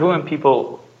all the Brazilian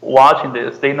people watching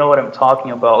this, they know what I'm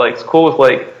talking about. Like, schools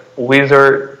like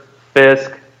Wizard,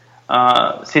 Fisk,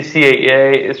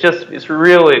 CCAA, it's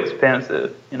really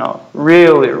expensive,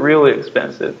 really, really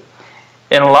expensive.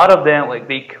 And a lot of them, like,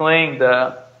 they claim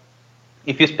that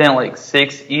if you spend like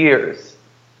 6 years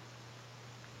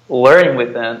learning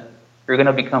with them, you're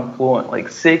gonna become fluent. Like,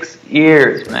 6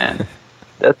 years, man.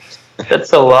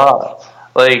 That's a lot.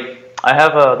 Like,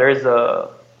 there's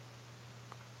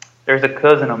a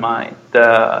cousin of mine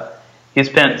that he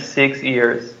spent 6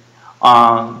 years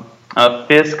on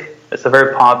Fisk. It's a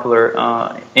very popular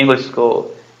English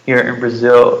school here in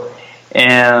Brazil,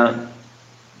 and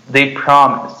they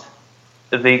promise,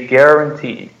 they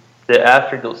guarantee that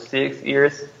after those 6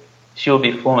 years, she'll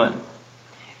be fluent.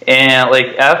 And,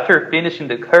 like, after finishing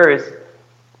the course,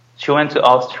 she went to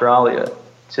Australia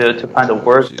to find a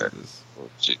work there.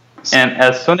 And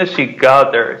as soon as she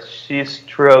got there, she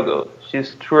struggled. She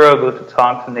struggled to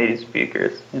talk to native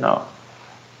speakers,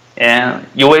 And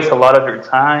you waste a lot of your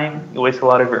time, you waste a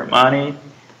lot of your money,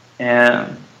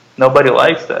 and nobody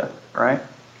likes that, right?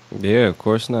 Yeah, of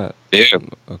course not. Yeah,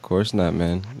 of course not,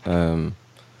 man.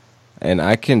 And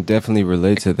I can definitely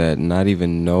relate to that, not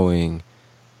even knowing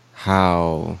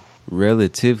how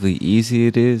relatively easy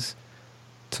it is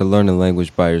to learn a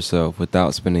language by yourself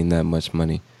without spending that much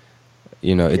money.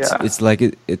 It's like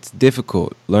it's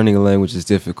difficult. Learning a language is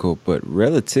difficult, but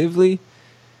relatively,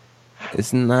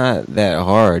 it's not that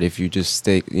hard if you just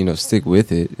stick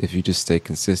with it. If you just stay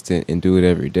consistent and do it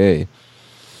every day,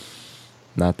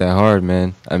 not that hard,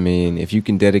 man. I mean, if you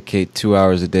can dedicate 2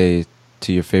 hours a day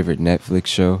to your favorite Netflix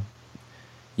show,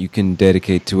 you can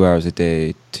dedicate 2 hours a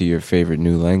day to your favorite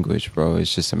new language, bro.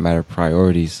 It's just a matter of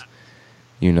priorities,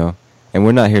 And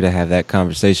we're not here to have that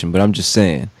conversation, but I'm just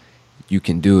saying, you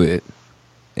can do it.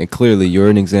 And clearly, you're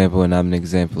an example, and I'm an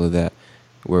example of that,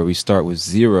 where we start with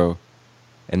zero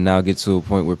and now get to a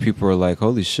point where people are like,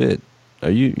 holy shit,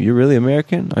 you're really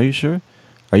American? Are you sure?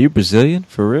 Are you Brazilian?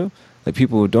 For real? Like,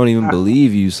 people don't even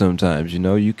believe you sometimes,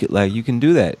 You you can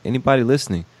do that. Anybody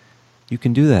listening, you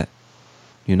can do that,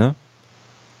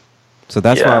 So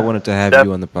that's why I wanted to have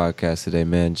you on the podcast today,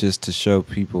 man, just to show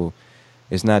people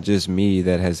it's not just me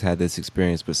that has had this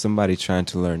experience, but somebody trying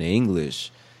to learn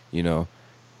English,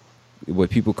 what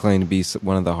people claim to be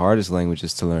one of the hardest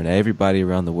languages to learn. Everybody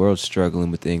around the world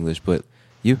struggling with English, but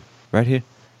you, right here,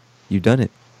 you've done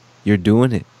it. You're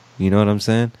doing it. You know what I'm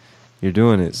saying? You're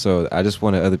doing it. So I just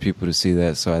wanted other people to see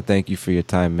that. So I thank you for your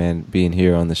time, man, being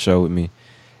here on the show with me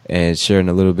and sharing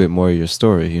a little bit more of your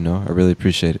story, I really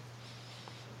appreciate it.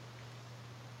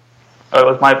 Oh,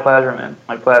 it was my pleasure, man.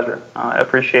 My pleasure. I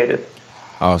appreciate it.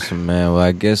 Awesome, man. Well,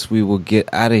 I guess we will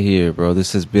get out of here, bro.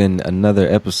 This has been another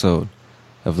episode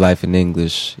of Life in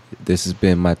English. This has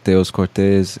been Mateus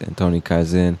Cortez and Tony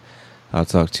Kaizen. I'll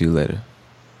talk to you later.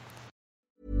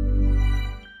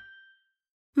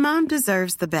 Mom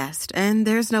deserves the best, and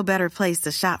there's no better place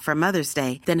to shop for Mother's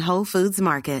Day than Whole Foods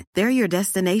Market. They're your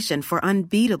destination for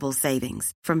unbeatable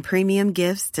savings, from premium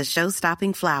gifts to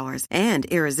show-stopping flowers and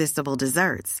irresistible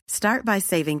desserts. Start by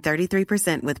saving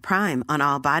 33% with Prime on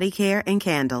all body care and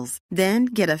candles. Then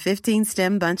get a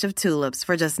 15-stem bunch of tulips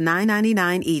for just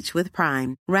 $9.99 each with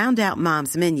Prime. Round out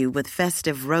Mom's menu with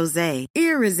festive rosé,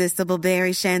 irresistible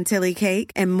berry chantilly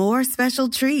cake, and more special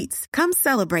treats. Come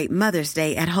celebrate Mother's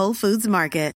Day at Whole Foods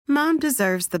Market. Mom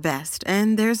deserves the best,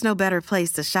 and there's no better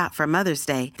place to shop for Mother's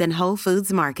Day than Whole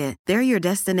Foods Market. They're your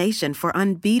destination for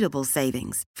unbeatable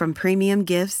savings, from premium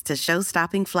gifts to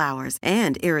show-stopping flowers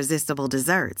and irresistible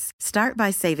desserts. Start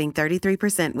by saving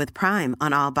 33% with Prime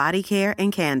on all body care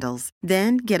and candles.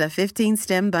 Then get a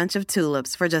 15-stem bunch of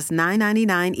tulips for just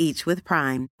 $9.99 each with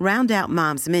Prime. Round out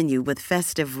Mom's menu with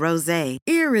festive rosé,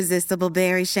 irresistible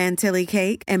berry chantilly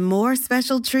cake, and more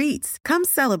special treats. Come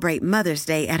celebrate Mother's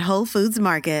Day at Whole Foods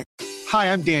Market.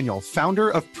 Hi, I'm Daniel, founder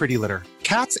of Pretty Litter.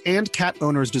 Cats and cat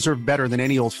owners deserve better than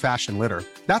any old-fashioned litter.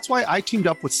 That's why I teamed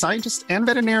up with scientists and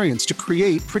veterinarians to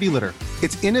create Pretty Litter.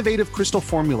 Its innovative crystal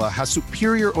formula has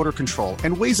superior odor control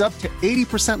and weighs up to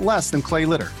 80% less than clay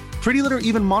litter. Pretty Litter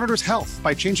even monitors health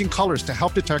by changing colors to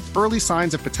help detect early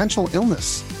signs of potential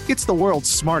illness. It's the world's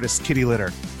smartest kitty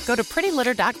litter. Go to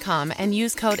prettylitter.com and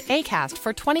use code ACAST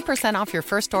for 20% off your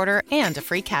first order and a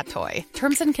free cat toy.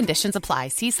 Terms and conditions apply.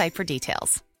 See site for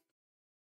details.